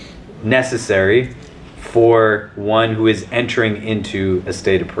be necessary for one who is entering into a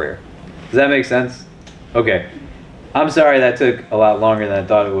state of prayer. Does that make sense? Okay. I'm sorry that took a lot longer than I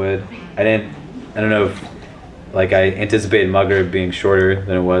thought it would. I don't know if I anticipated Maghrib being shorter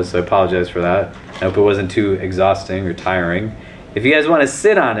than it was, so I apologize for that. I hope it wasn't too exhausting or tiring. If you guys want to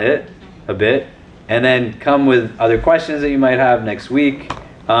sit on it a bit and then come with other questions that you might have next week,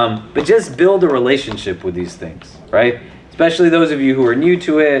 but just build a relationship with these things, right? Especially those of you who are new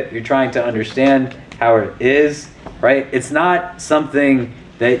to it, you're trying to understand how it is, right? It's not something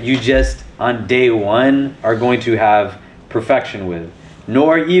that you just on day 1 are going to have perfection with,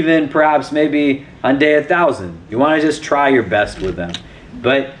 nor even perhaps maybe on day 1,000. You want to just try your best with them,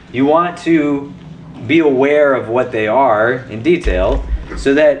 but you want to be aware of what they are in detail,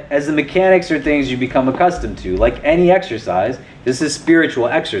 so that as the mechanics are things you become accustomed to, like any exercise, this is spiritual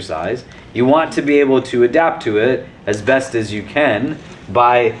exercise, you want to be able to adapt to it as best as you can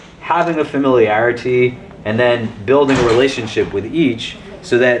by having a familiarity and then building a relationship with each,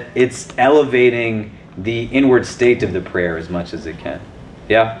 so that it's elevating the inward state of the prayer as much as it can.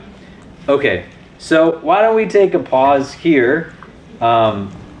 Yeah? Okay, so why don't we take a pause here.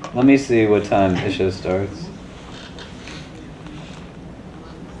 Let me see what time Isha starts.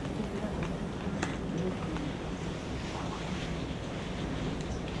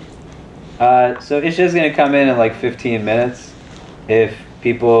 So Isha is going to come in like 15 minutes. If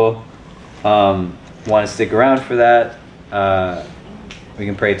people want to stick around for that, we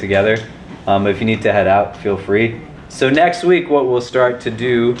can pray together. If you need to head out, feel free. So next week, what we'll start to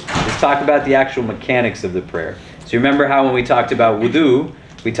do is talk about the actual mechanics of the prayer. So you remember how when we talked about wudu,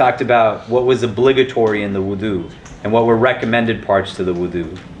 we talked about what was obligatory in the wudu and what were recommended parts to the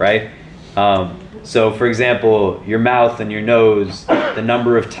wudu, right? So for example, your mouth and your nose, the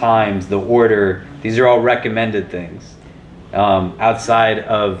number of times, the order, these are all recommended things outside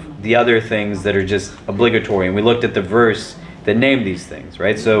of the other things that are just obligatory. And we looked at the verse that named these things,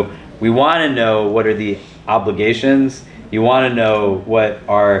 right? So we want to know what are the obligations. You want to know what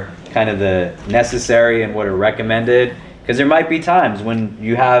are kind of the necessary and what are recommended. Because there might be times when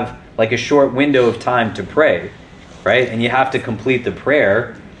you have like a short window of time to pray, right? And you have to complete the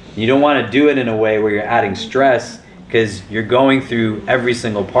prayer. You don't want to do it in a way where you're adding stress because you're going through every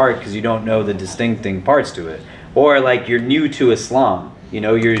single part because you don't know the distincting parts to it. Or like you're new to Islam,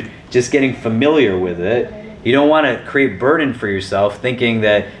 you're just getting familiar with it. You don't want to create burden for yourself thinking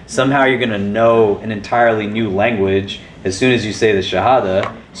that somehow you're going to know an entirely new language as soon as you say the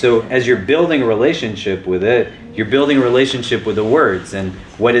Shahada. So as you're building a relationship with it, you're building a relationship with the words. And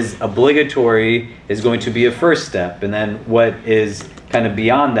what is obligatory is going to be a first step. And then what is kind of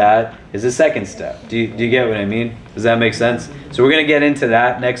beyond that is a second step. Do you get what I mean? Does that make sense? So we're going to get into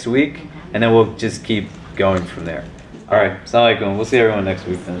that next week. And then we'll just keep going from there. All right. Assalamu alaikum. We'll see everyone next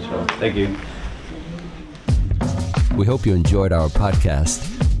week then, inshallah. Thank you. We hope you enjoyed our podcast.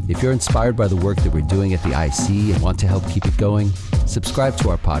 If you're inspired by the work that we're doing at the IC and want to help keep it going, subscribe to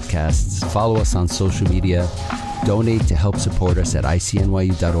our podcasts, follow us on social media, donate to help support us at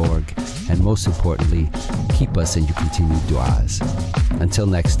ICNYU.org, and most importantly, keep us in your continued du'as. Until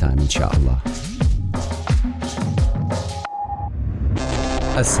next time, inshallah.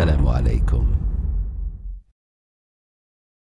 Assalamu alaikum.